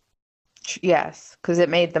 Yes, because it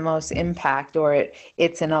made the most impact, or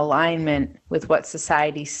it's in alignment with what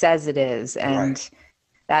society says it is, and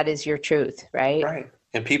that is your truth, right? Right.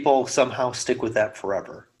 And people somehow stick with that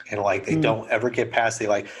forever. And like they don't ever get past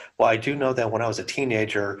well, I do know that when I was a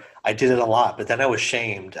teenager, I did it a lot, but then I was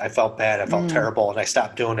shamed. I felt bad. I felt terrible and I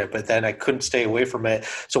stopped doing it, but then I couldn't stay away from it.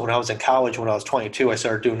 So when I was in college, when I was 22, I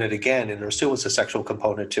started doing it again and there still was a sexual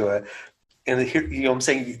component to it. And here, what I'm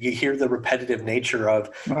saying, you hear the repetitive nature of,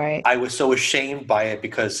 I was so ashamed by it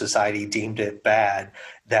because society deemed it bad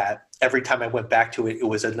that every time I went back to it, it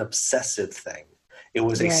was an obsessive thing. It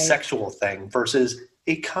was a sexual thing versus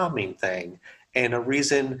a calming thing and a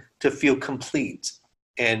reason to feel complete.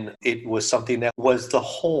 And it was something that was the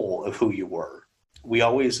whole of who you were. We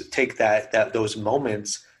always take those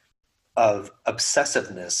moments of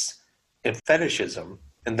obsessiveness and fetishism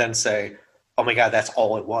and then say, oh my God, that's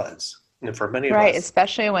all it was. And for many of us,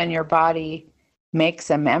 especially when your body makes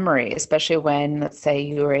a memory, especially when, let's say,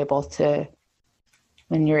 you're able to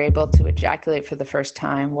ejaculate for the first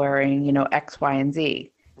time wearing, X, Y, and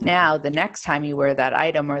Z. Now, the next time you wear that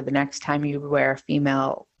item or the next time you wear a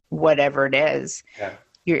female, whatever it is,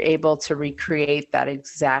 you're able to recreate that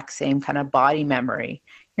exact same kind of body memory.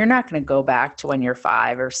 You're not going to go back to when you're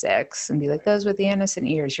 5 or 6 and be like, those were the innocent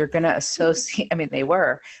years. You're going to associate, they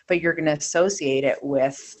were, but you're going to associate it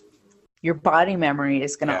with your body memory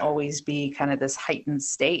is going to always be kind of this heightened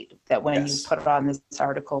state that when you put on this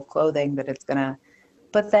article of clothing that it's going to,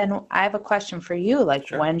 but then I have a question for you. Like,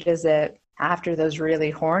 when does it, after those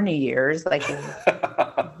really horny years, like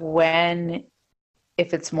when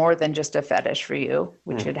if it's more than just a fetish for you,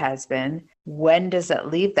 which it has been, when does it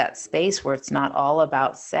leave that space where it's not all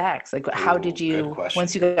about sex? Like, how did you,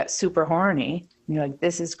 once you got super horny, you're like,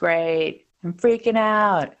 this is great, I'm freaking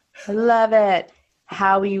out, I love it.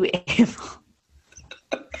 How are you able,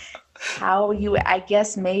 I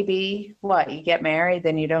guess maybe, you get married,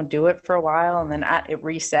 then you don't do it for a while, and then it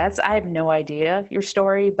resets. I have no idea your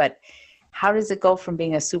story, but how does it go from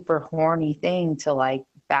being a super horny thing to like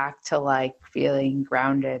back to like feeling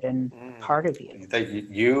grounded and part of you?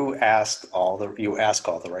 You ask all the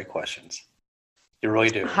right questions. You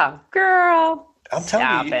really do. Oh, girl. I'm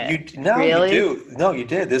telling you, really? You do. No, you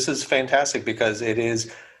did. This is fantastic because it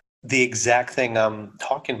is the exact thing I'm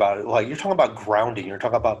talking about. Like, you're talking about grounding. You're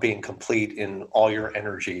talking about being complete in all your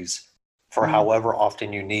energies for however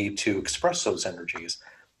often you need to express those energies.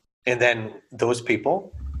 And then there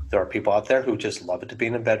are people out there who just love it to be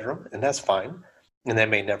in a bedroom, and that's fine. And they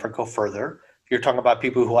may never go further. You're talking about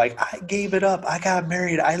people who I gave it up. I got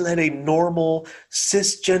married. I led a normal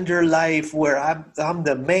cisgender life where I'm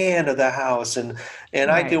the man of the house and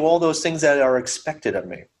I do all those things that are expected of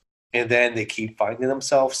me. And then they keep finding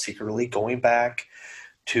themselves secretly going back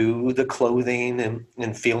to the clothing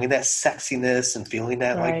and feeling that sexiness and feeling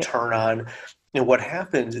that like turn on. And what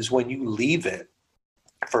happens is when you leave it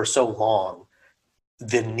for so long,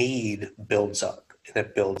 the need builds up. And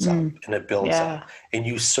it builds up and it builds up. And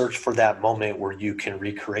you search for that moment where you can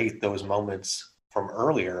recreate those moments from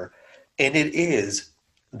earlier. And it is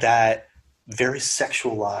that very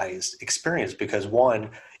sexualized experience because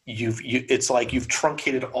one, it's like you've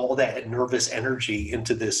truncated all that nervous energy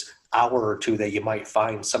into this hour or two that you might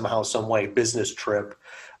find somehow, some way, business trip,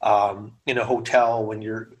 in a hotel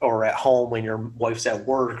or at home when your wife's at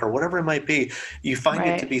work or whatever it might be. You find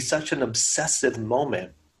it to be such an obsessive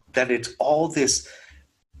moment that it's all this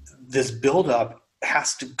buildup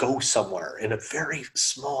has to go somewhere in a very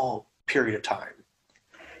small period of time.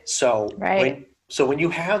 So when you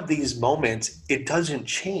have these moments, it doesn't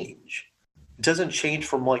change. It doesn't change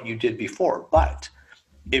from what you did before. But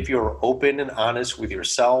if you're open and honest with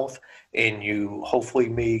yourself and you hopefully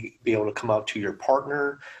may be able to come out to your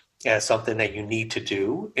partner as something that you need to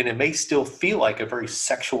do, and it may still feel like a very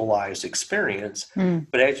sexualized experience,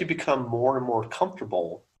 but as you become more and more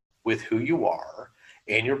comfortable with who you are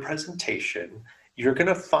and your presentation, you're going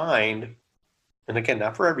to find, and again,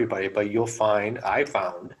 not for everybody, but I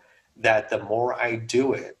found that the more I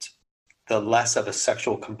do it, the less of a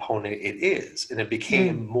sexual component it is. And it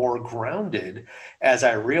became more grounded as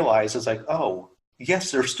I realized, it's like, oh,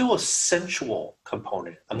 yes, there's still a sensual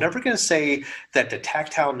component. I'm never going to say that the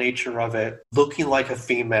tactile nature of it, looking like a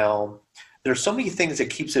female, there's so many things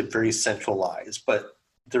that keeps it very sensualized, but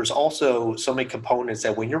there's also so many components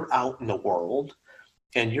that when you're out in the world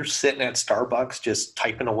and you're sitting at Starbucks just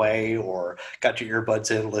typing away or got your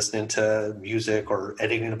earbuds in listening to music or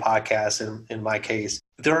editing a podcast in my case,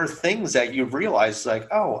 there are things that you realize like,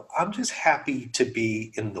 oh, I'm just happy to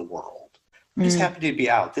be in the world. I'm just happy to be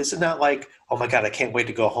out. This is not like, oh my God, I can't wait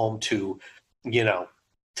to go home to,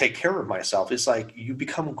 take care of myself. It's like you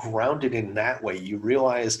become grounded in that way. You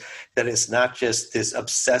realize that it's not just this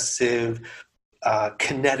obsessive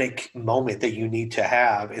kinetic moment that you need to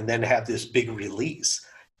have and then have this big release.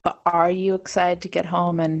 But are you excited to get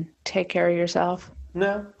home and take care of yourself?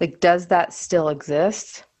 No. Like, does that still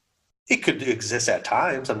exist? It could exist at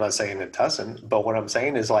times. I'm not saying it doesn't, but what I'm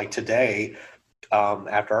saying is like today,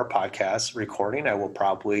 after our podcast recording, I will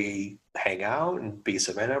probably hang out and be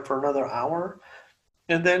Savannah for another hour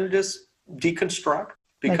and then just deconstruct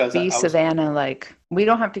because like Savannah, like we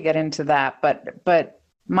don't have to get into that, but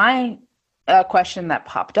my question that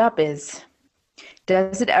popped up is,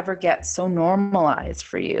 does it ever get so normalized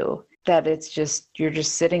for you that it's just, you're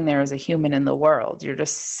just sitting there as a human in the world? You're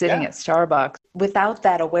just sitting at Starbucks without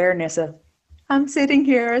that awareness of, I'm sitting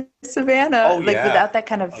here, Savannah, without that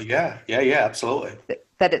kind of, absolutely.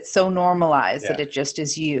 That it's so normalized that it just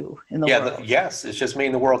is you in the world. Yes, it's just me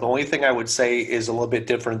in the world. The only thing I would say is a little bit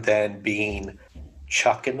different than being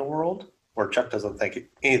Chuck in the world, where Chuck doesn't think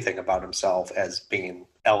anything about himself as being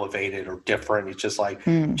elevated or different. It's just like,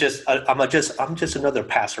 I'm just another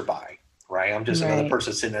passerby, right? I'm just another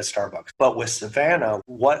person sitting at Starbucks. But with Savannah,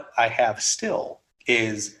 what I have still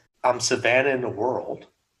is I'm Savannah in the world.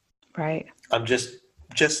 Right. I'm just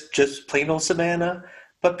plain old Savannah,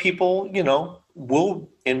 but people, will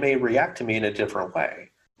and may react to me in a different way.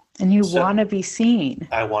 And you want to be seen.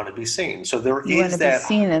 I want to be seen. So you want to be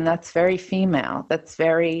seen, and that's very female. That's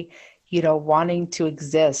very, wanting to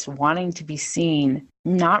exist, wanting to be seen,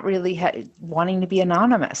 not really wanting to be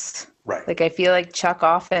anonymous. Right. Like I feel like Chuck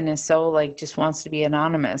often is so like just wants to be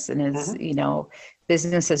anonymous and is,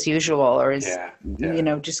 business as usual, or is,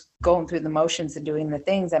 Yeah. just going through the motions and doing the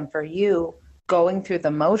things. And for you, going through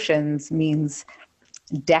the motions means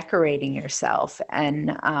decorating yourself and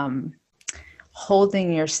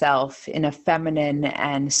holding yourself in a feminine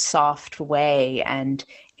and soft way, and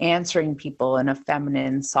answering people in a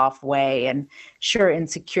feminine, soft way. And sure,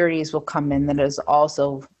 insecurities will come in that is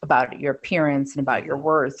also about your appearance and about your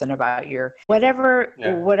worth and about your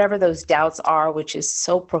whatever those doubts are, which is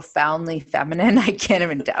so profoundly feminine. I can't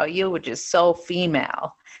even tell you, which is so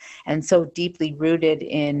female and so deeply rooted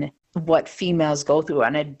in what females go through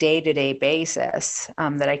on a day-to-day basis,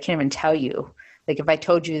 that I can't even tell you. Like, if I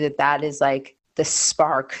told you that is like the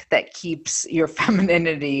spark that keeps your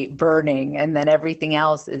femininity burning, and then everything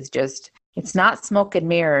else is just, it's not smoke and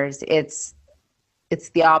mirrors. It's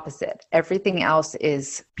the opposite. Everything else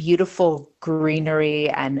is beautiful greenery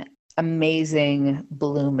and amazing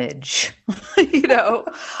bloomage.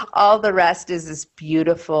 All the rest is this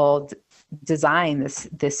beautiful design,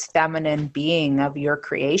 this feminine being of your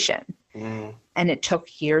creation. And it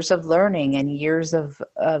took years of learning and years of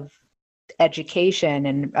education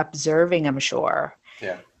and observing, I'm sure,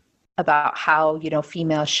 about how,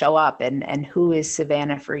 females show up and who is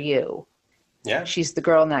Savannah for you. Yeah. She's the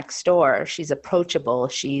girl next door. She's approachable.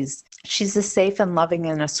 She's a safe and loving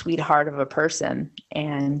and a sweetheart of a person.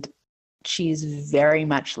 And she's very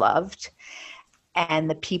much loved. And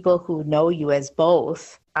the people who know you as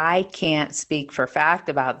both, I can't speak for fact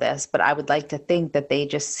about this, but I would like to think that they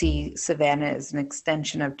just see Savannah as an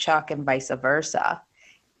extension of Chuck and vice versa.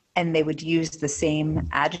 And they would use the same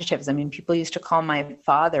adjectives. I mean, people used to call my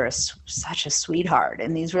father such a sweetheart.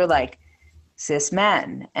 And these were like cis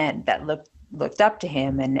men and that looked up to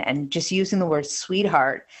him, and just using the word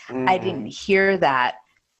sweetheart. I didn't hear that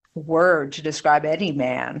word to describe any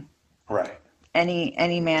man. Right.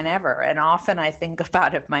 Any man ever. And often I think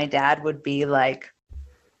about if my dad would be like,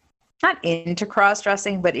 not into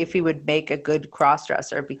cross-dressing, but if he would make a good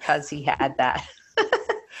cross-dresser because he had that.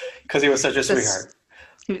 Because he was such a sweetheart.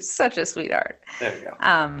 He was such a sweetheart. There you go.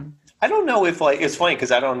 I don't know if, like, it's funny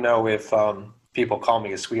because I don't know if people call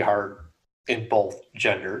me a sweetheart in both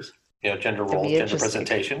genders, gender roles, gender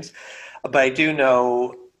presentations. But I do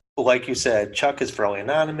know, like you said, Chuck is fairly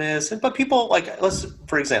anonymous. But people, like,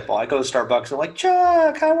 for example, I go to Starbucks and like,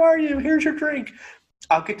 Chuck, how are you? Here's your drink.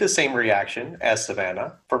 I'll get the same reaction as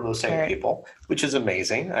Savannah from those same people, which is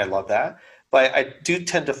amazing. I love that. But I do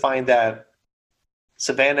tend to find that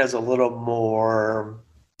Savannah is a little more,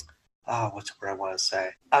 what's the word I want to say?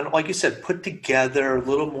 Like you said, put together, a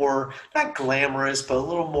little more, not glamorous, but a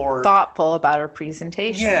little more thoughtful about her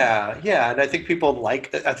presentation. Yeah. And I think people I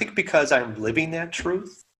think because I'm living that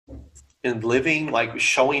truth and living, like,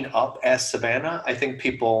 showing up as Savannah, I think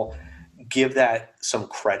people give that some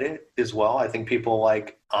credit as well. I think people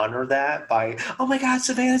like honor that by, oh my God,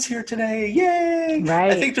 Savannah's here today. Yay.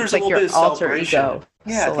 Right. I think there's like a little bit of celebration. Ego,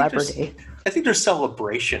 celebrity. I think there's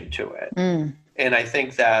celebration to it. And I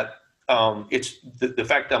think that it's the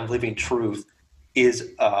fact that I'm living truth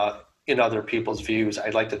is in other people's views,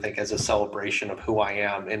 I'd like to think as a celebration of who I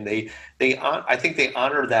am. And I think they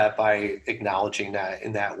honor that by acknowledging that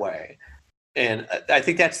in that way. And I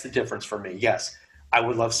think that's the difference for me. Yes, I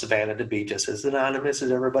would love Savannah to be just as anonymous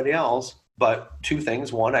as everybody else. But two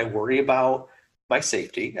things. One, I worry about my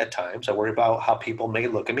safety at times. I worry about how people may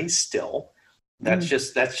look at me still. That's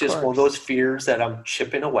just one of those fears that I'm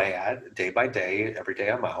chipping away at day by day, every day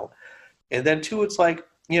I'm out. And then two, it's like,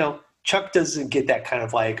 Chuck doesn't get that kind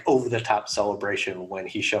of like over the top celebration when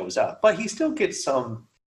he shows up, but he still gets some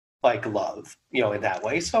like love, in that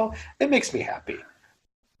way. So it makes me happy.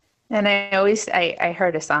 And I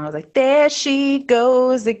heard a song, I was like, there she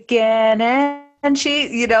goes again. And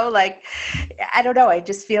she, like, I don't know. I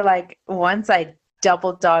just feel like once I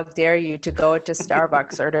double dog dare you to go to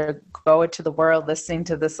Starbucks or to go into the world listening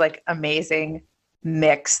to this like amazing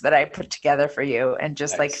mix that I put together for you and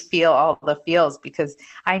just like feel all the feels, because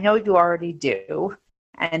I know you already do.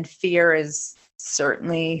 And fear is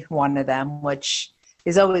certainly one of them, which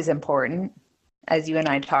is always important. As you and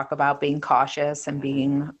I talk about being cautious and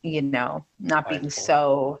being, not being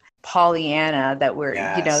so Pollyanna that we're,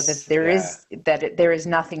 that there is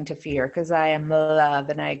nothing to fear because I am love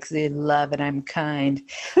and I exude love and I'm kind.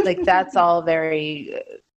 Like that's all very,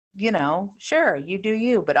 sure, you do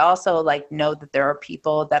you, but also like know that there are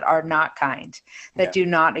people that are not kind, that do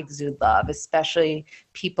not exude love, especially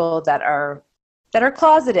people that are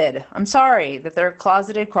closeted. I'm sorry that they're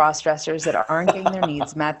closeted cross-dressers that aren't getting their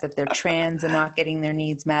needs met, that they're trans and not getting their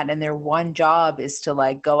needs met. And their one job is to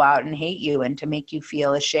like go out and hate you and to make you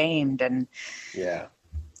feel ashamed. And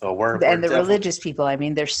so we're the religious people, I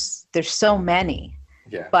mean, there's so many,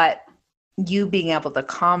 but you being able to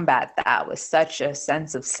combat that with such a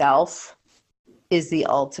sense of self is the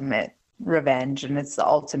ultimate revenge, and it's the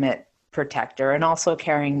ultimate protector. And also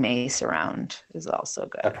carrying mace around is also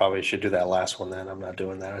good. I probably should do that last one then. I'm not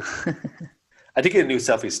doing that. I did get a new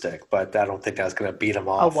selfie stick, but I don't think I was going to beat them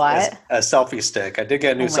off. A what? A selfie stick. I did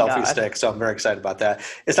get a new selfie God. stick, so I'm very excited about that.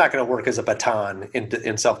 It's not going to work as a baton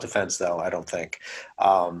in self-defense, though, I don't think.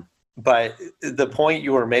 But the point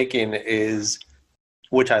you were making is,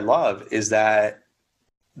 which I love, is that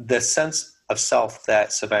the sense of self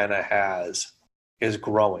that Savannah has is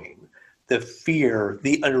growing. The fear,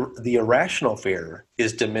 the irrational fear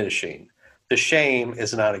is diminishing. The shame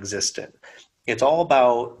is non-existent. It's all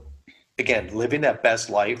about, again, living that best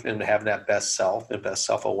life and having that best self and best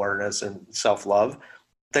self-awareness and self-love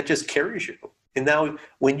that just carries you. And now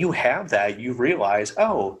when you have that, you realize,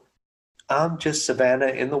 oh, I'm just Savannah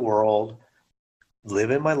in the world,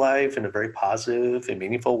 living my life in a very positive and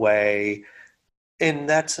meaningful way, and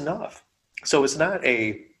that's enough. So it's not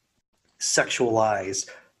a sexualized,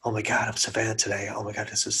 oh my God, I'm Savannah today. Oh my God,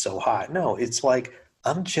 this is so hot. No, it's like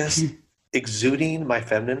I'm just exuding my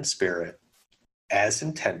feminine spirit as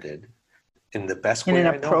intended in the best way I know how.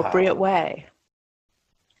 In an appropriate way.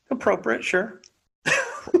 Appropriate, sure.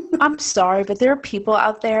 I'm sorry, but there are people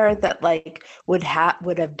out there that like would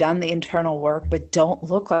have done the internal work but don't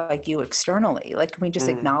look like you externally. Like, can we just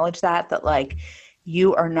acknowledge that like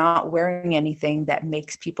you are not wearing anything that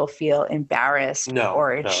makes people feel embarrassed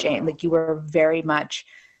or ashamed? Like, you are very much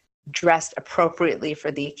dressed appropriately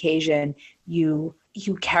for the occasion. You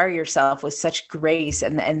carry yourself with such grace,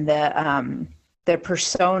 and the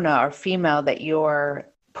persona or female that you're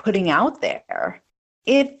putting out there,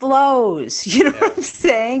 it flows. You know what I'm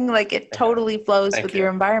saying? Like, it totally flows with your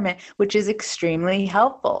environment, which is extremely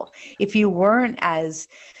helpful. If you weren't as,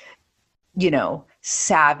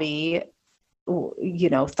 savvy,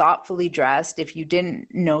 thoughtfully dressed, if you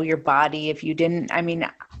didn't know your body,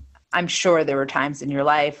 I'm sure there were times in your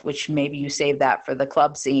life, which maybe you saved that for the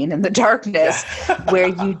club scene in the darkness, where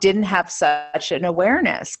you didn't have such an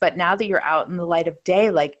awareness. But now that you're out in the light of day,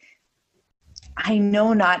 like, I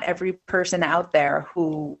know not every person out there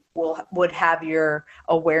who would have your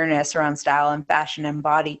awareness around style and fashion and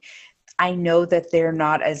body. I know that they're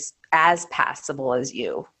not as passable as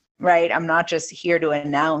you, right? I'm not just here to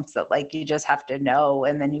announce that, like, you just have to know,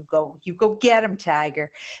 and then you go get them,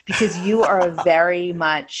 Tiger, because you are very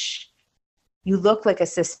much, you look like a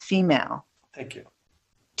cis female. Thank you.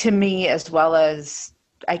 To me, as well as,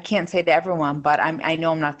 I can't say to everyone, but I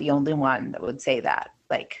know I'm not the only one that would say that.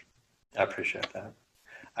 Like, I appreciate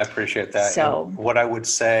that. So, and what I would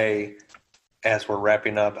say as we're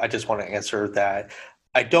wrapping up, I just want to answer that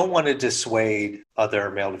I don't want to dissuade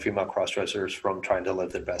other male to female crossdressers from trying to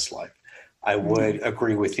live their best life. I would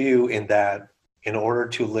agree with you in that in order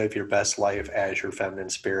to live your best life as your feminine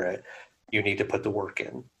spirit, you need to put the work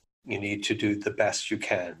in. You need to do the best you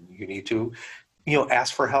can. You need to,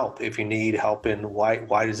 ask for help if you need help in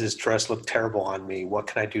why does this dress look terrible on me? What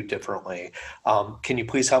can I do differently? Can you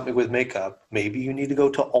please help me with makeup? Maybe you need to go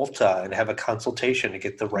to Ulta and have a consultation to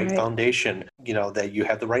get the right foundation, that you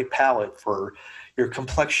have the right palette for your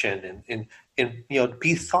complexion, and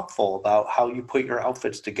be thoughtful about how you put your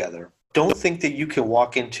outfits together. Don't think that you can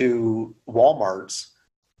walk into Walmart's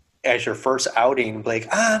as your first outing, like,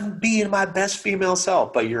 I'm being my best female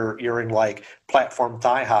self, but you're in like platform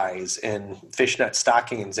thigh highs and fishnet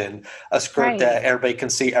stockings and a skirt that everybody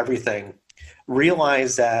can see everything.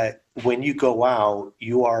 Realize that when you go out,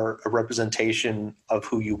 you are a representation of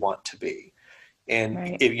who you want to be.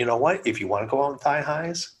 And if you want to go out in thigh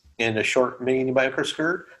highs in a short mini biker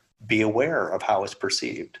skirt, be aware of how it's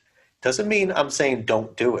perceived. Doesn't mean I'm saying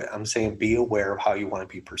don't do it. I'm saying be aware of how you want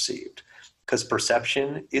to be perceived. Because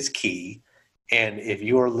perception is key. And if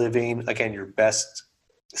you are living, again, your best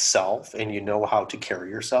self, and you know how to carry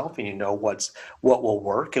yourself, and you know what will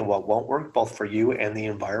work and what won't work, both for you and the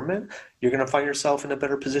environment, you're going to find yourself in a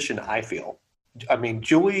better position, I feel. I mean,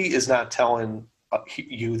 Julie is not telling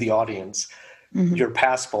you, the audience, you're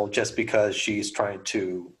passable just because she's trying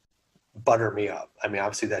to butter me up. I mean,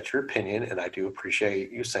 obviously that's your opinion, and I do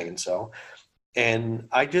appreciate you saying so. And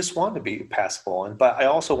I just want to be passable. But I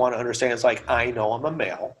also want to understand, it's like, I know I'm a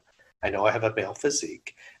male. I know I have a male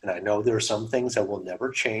physique. And I know there are some things that will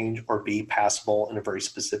never change or be passable in a very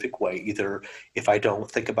specific way. Either if I don't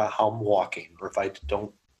think about how I'm walking, or if I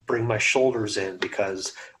don't bring my shoulders in or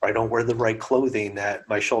I don't wear the right clothing, that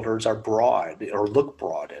my shoulders are broad or look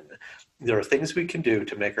broad. And there are things we can do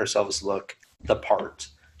to make ourselves look the part.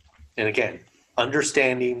 And again,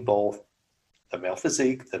 understanding both the male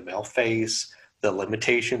physique, the male face, the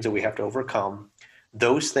limitations that we have to overcome,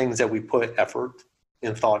 those things that we put effort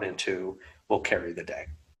and thought into will carry the day.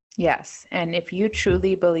 Yes. And if you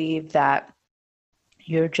truly believe that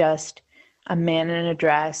you're just a man in a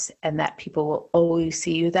dress and that people will always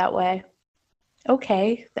see you that way,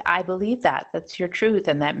 okay, I believe that. That's your truth.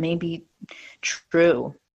 And that may be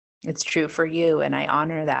true. It's true for you. And I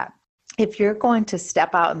honor that. If you're going to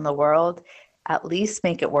step out in the world, at least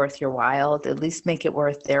make it worth your while. At least make it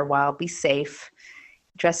worth their while. Be safe.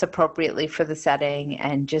 Dress appropriately for the setting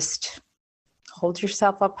and just hold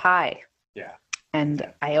yourself up high. Yeah.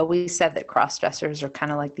 And I always said that cross-dressers are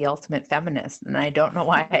kind of like the ultimate feminist. And I don't know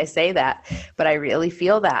why I say that, but I really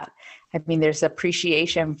feel that. I mean, there's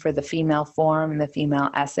appreciation for the female form and the female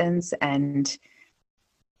essence. And,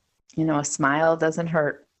 you know, a smile doesn't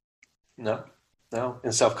hurt. No.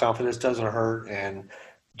 And self-confidence doesn't hurt. And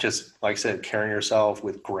just, like I said, carrying yourself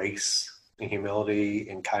with grace and humility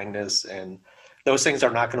and kindness. And those things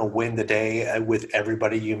are not going to win the day with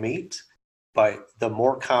everybody you meet. But the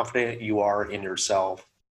more confident you are in yourself,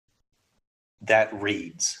 that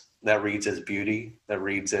reads as beauty, that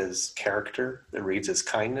reads as character, that reads as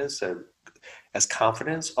kindness, as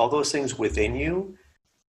confidence. All those things within you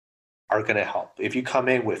are going to help. If you come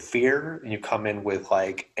in with fear and you come in with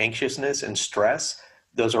like anxiousness and stress,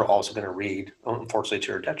 those are also going to read, unfortunately,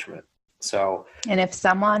 to your detriment. So, and if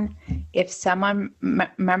someone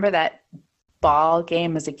remember that ball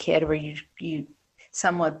game as a kid where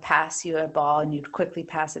someone would pass you a ball and you'd quickly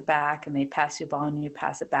pass it back, and they'd pass you a ball and you'd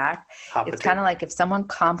pass it back. It's kind of like if someone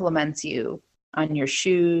compliments you on your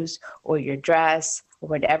shoes or your dress or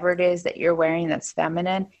whatever it is that you're wearing that's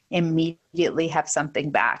feminine, immediately have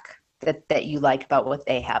something back that you like about what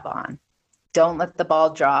they have on. Don't let the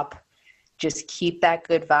ball drop. Just keep that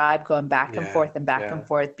good vibe going back and forth and back and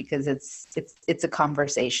forth, because it's a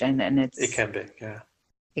conversation, and it can be,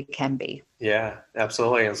 It can be. Yeah,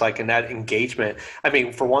 absolutely. It's like in that engagement, I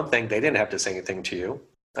mean, for one thing, they didn't have to say anything to you.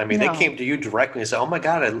 I mean, They came to you directly and said, oh my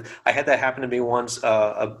God, I had that happen to me once.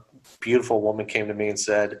 A beautiful woman came to me and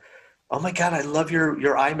said, oh my God, I love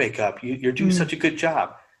your eye makeup. You're doing such a good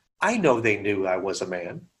job. I know they knew I was a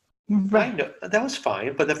man. Right. I know that was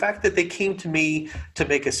fine. But the fact that they came to me to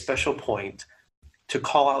make a special point, to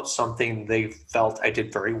call out something they felt I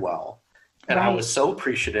did very well. And I was so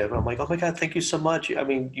appreciative. I'm like, oh my God, thank you so much. I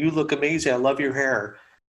mean, you look amazing. I love your hair.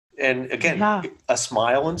 And again, a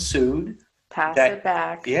smile ensued. Pass it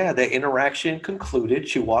back. Yeah, the interaction concluded.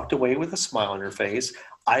 She walked away with a smile on her face.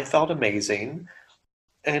 I felt amazing.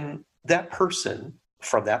 And that person,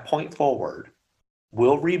 from that point forward,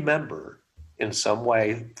 will remember in some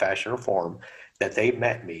way, fashion, or form that they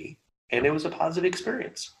met me and it was a positive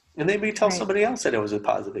experience. And they may tell somebody else that it was a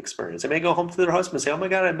positive experience. They may go home to their husband and say, oh my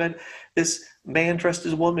God, I met this man dressed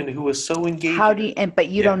as a woman who was so engaged. How do you, but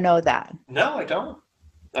you don't know that. No, I don't.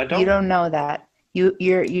 You don't know that. You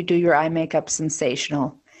do your eye makeup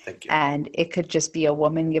sensational. Thank you. And it could just be a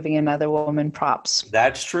woman giving another woman props.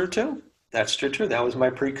 That's true too. That was my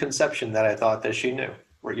preconception that I thought that she knew.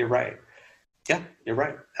 Well, you're right. Yeah, you're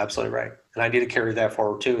right. Absolutely right. And I need to carry that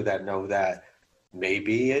forward too, that know that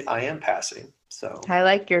maybe I am passing. So I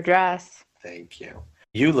like your dress. Thank you.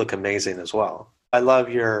 You look amazing as well. I love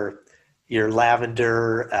your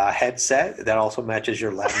lavender headset that also matches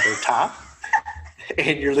your lavender top,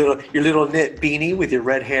 and your little knit beanie with your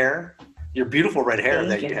red hair, your beautiful red hair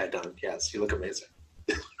that you had done. Yes, you look amazing.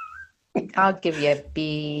 I'll give you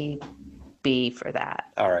a B for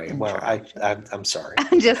that. All right. Well, I'm sorry.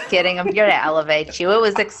 I'm just kidding. I'm here to elevate you. It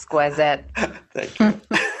was exquisite. Thank you.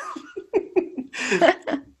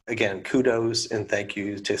 Again, kudos and thank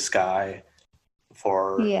you to Skye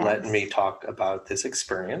for letting me talk about this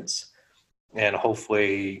experience. And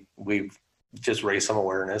hopefully we've just raised some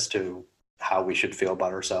awareness to how we should feel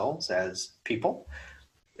about ourselves as people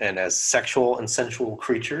and as sexual and sensual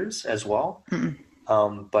creatures as well.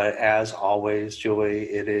 But as always, Julie,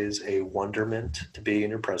 it is a wonderment to be in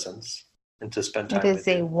your presence and to spend time with you. It is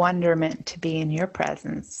a wonderment to be in your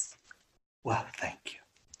presence. Well, thank you.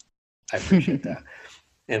 I appreciate that.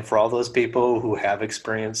 And for all those people who have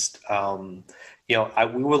experienced, we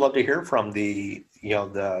would love to hear from the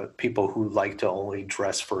people who like to only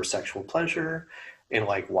dress for sexual pleasure and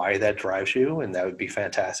like why that drives you. And that would be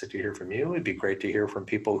fantastic to hear from you. It'd be great to hear from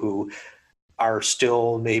people who are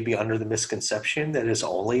still maybe under the misconception that it's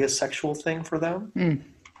only a sexual thing for them.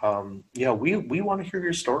 We want to hear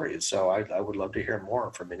your stories. So I would love to hear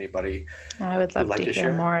more from anybody. I would love to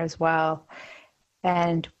hear more as well.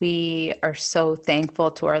 And we are so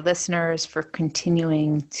thankful to our listeners for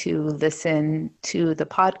continuing to listen to the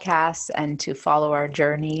podcast and to follow our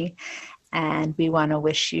journey. And we want to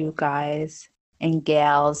wish you guys and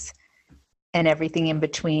gals and everything in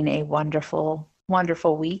between a wonderful,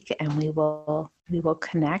 wonderful week. And we will we will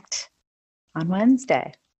connect on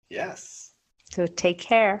Wednesday. Yes. So take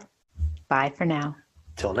care. Bye for now.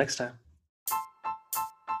 Till next time.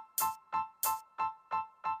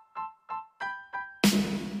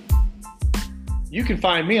 You can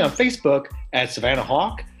find me on Facebook at Savannah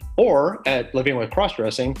Hawk or at Living with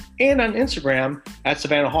Crossdressing and on Instagram at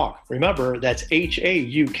Savannah Hawk. Remember, that's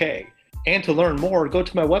HAUK. And to learn more, go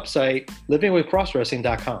to my website,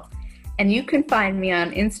 livingwithcrossdressing.com. And you can find me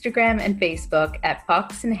on Instagram and Facebook at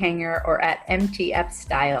Fox and Hanger or at MTF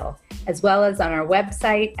Style, as well as on our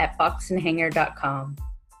website at foxandhanger.com.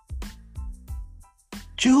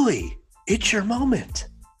 Julie, it's your moment.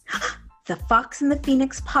 The Fox and the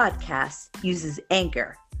Phoenix podcast uses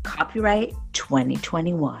Anchor. Copyright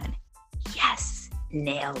 2021. Yes,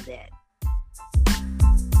 nailed it.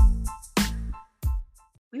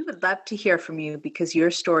 We would love to hear from you because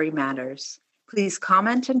your story matters. Please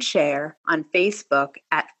comment and share on Facebook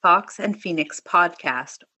at Fox and Phoenix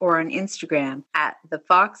Podcast or on Instagram at the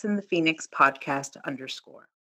Fox and the Phoenix Podcast _.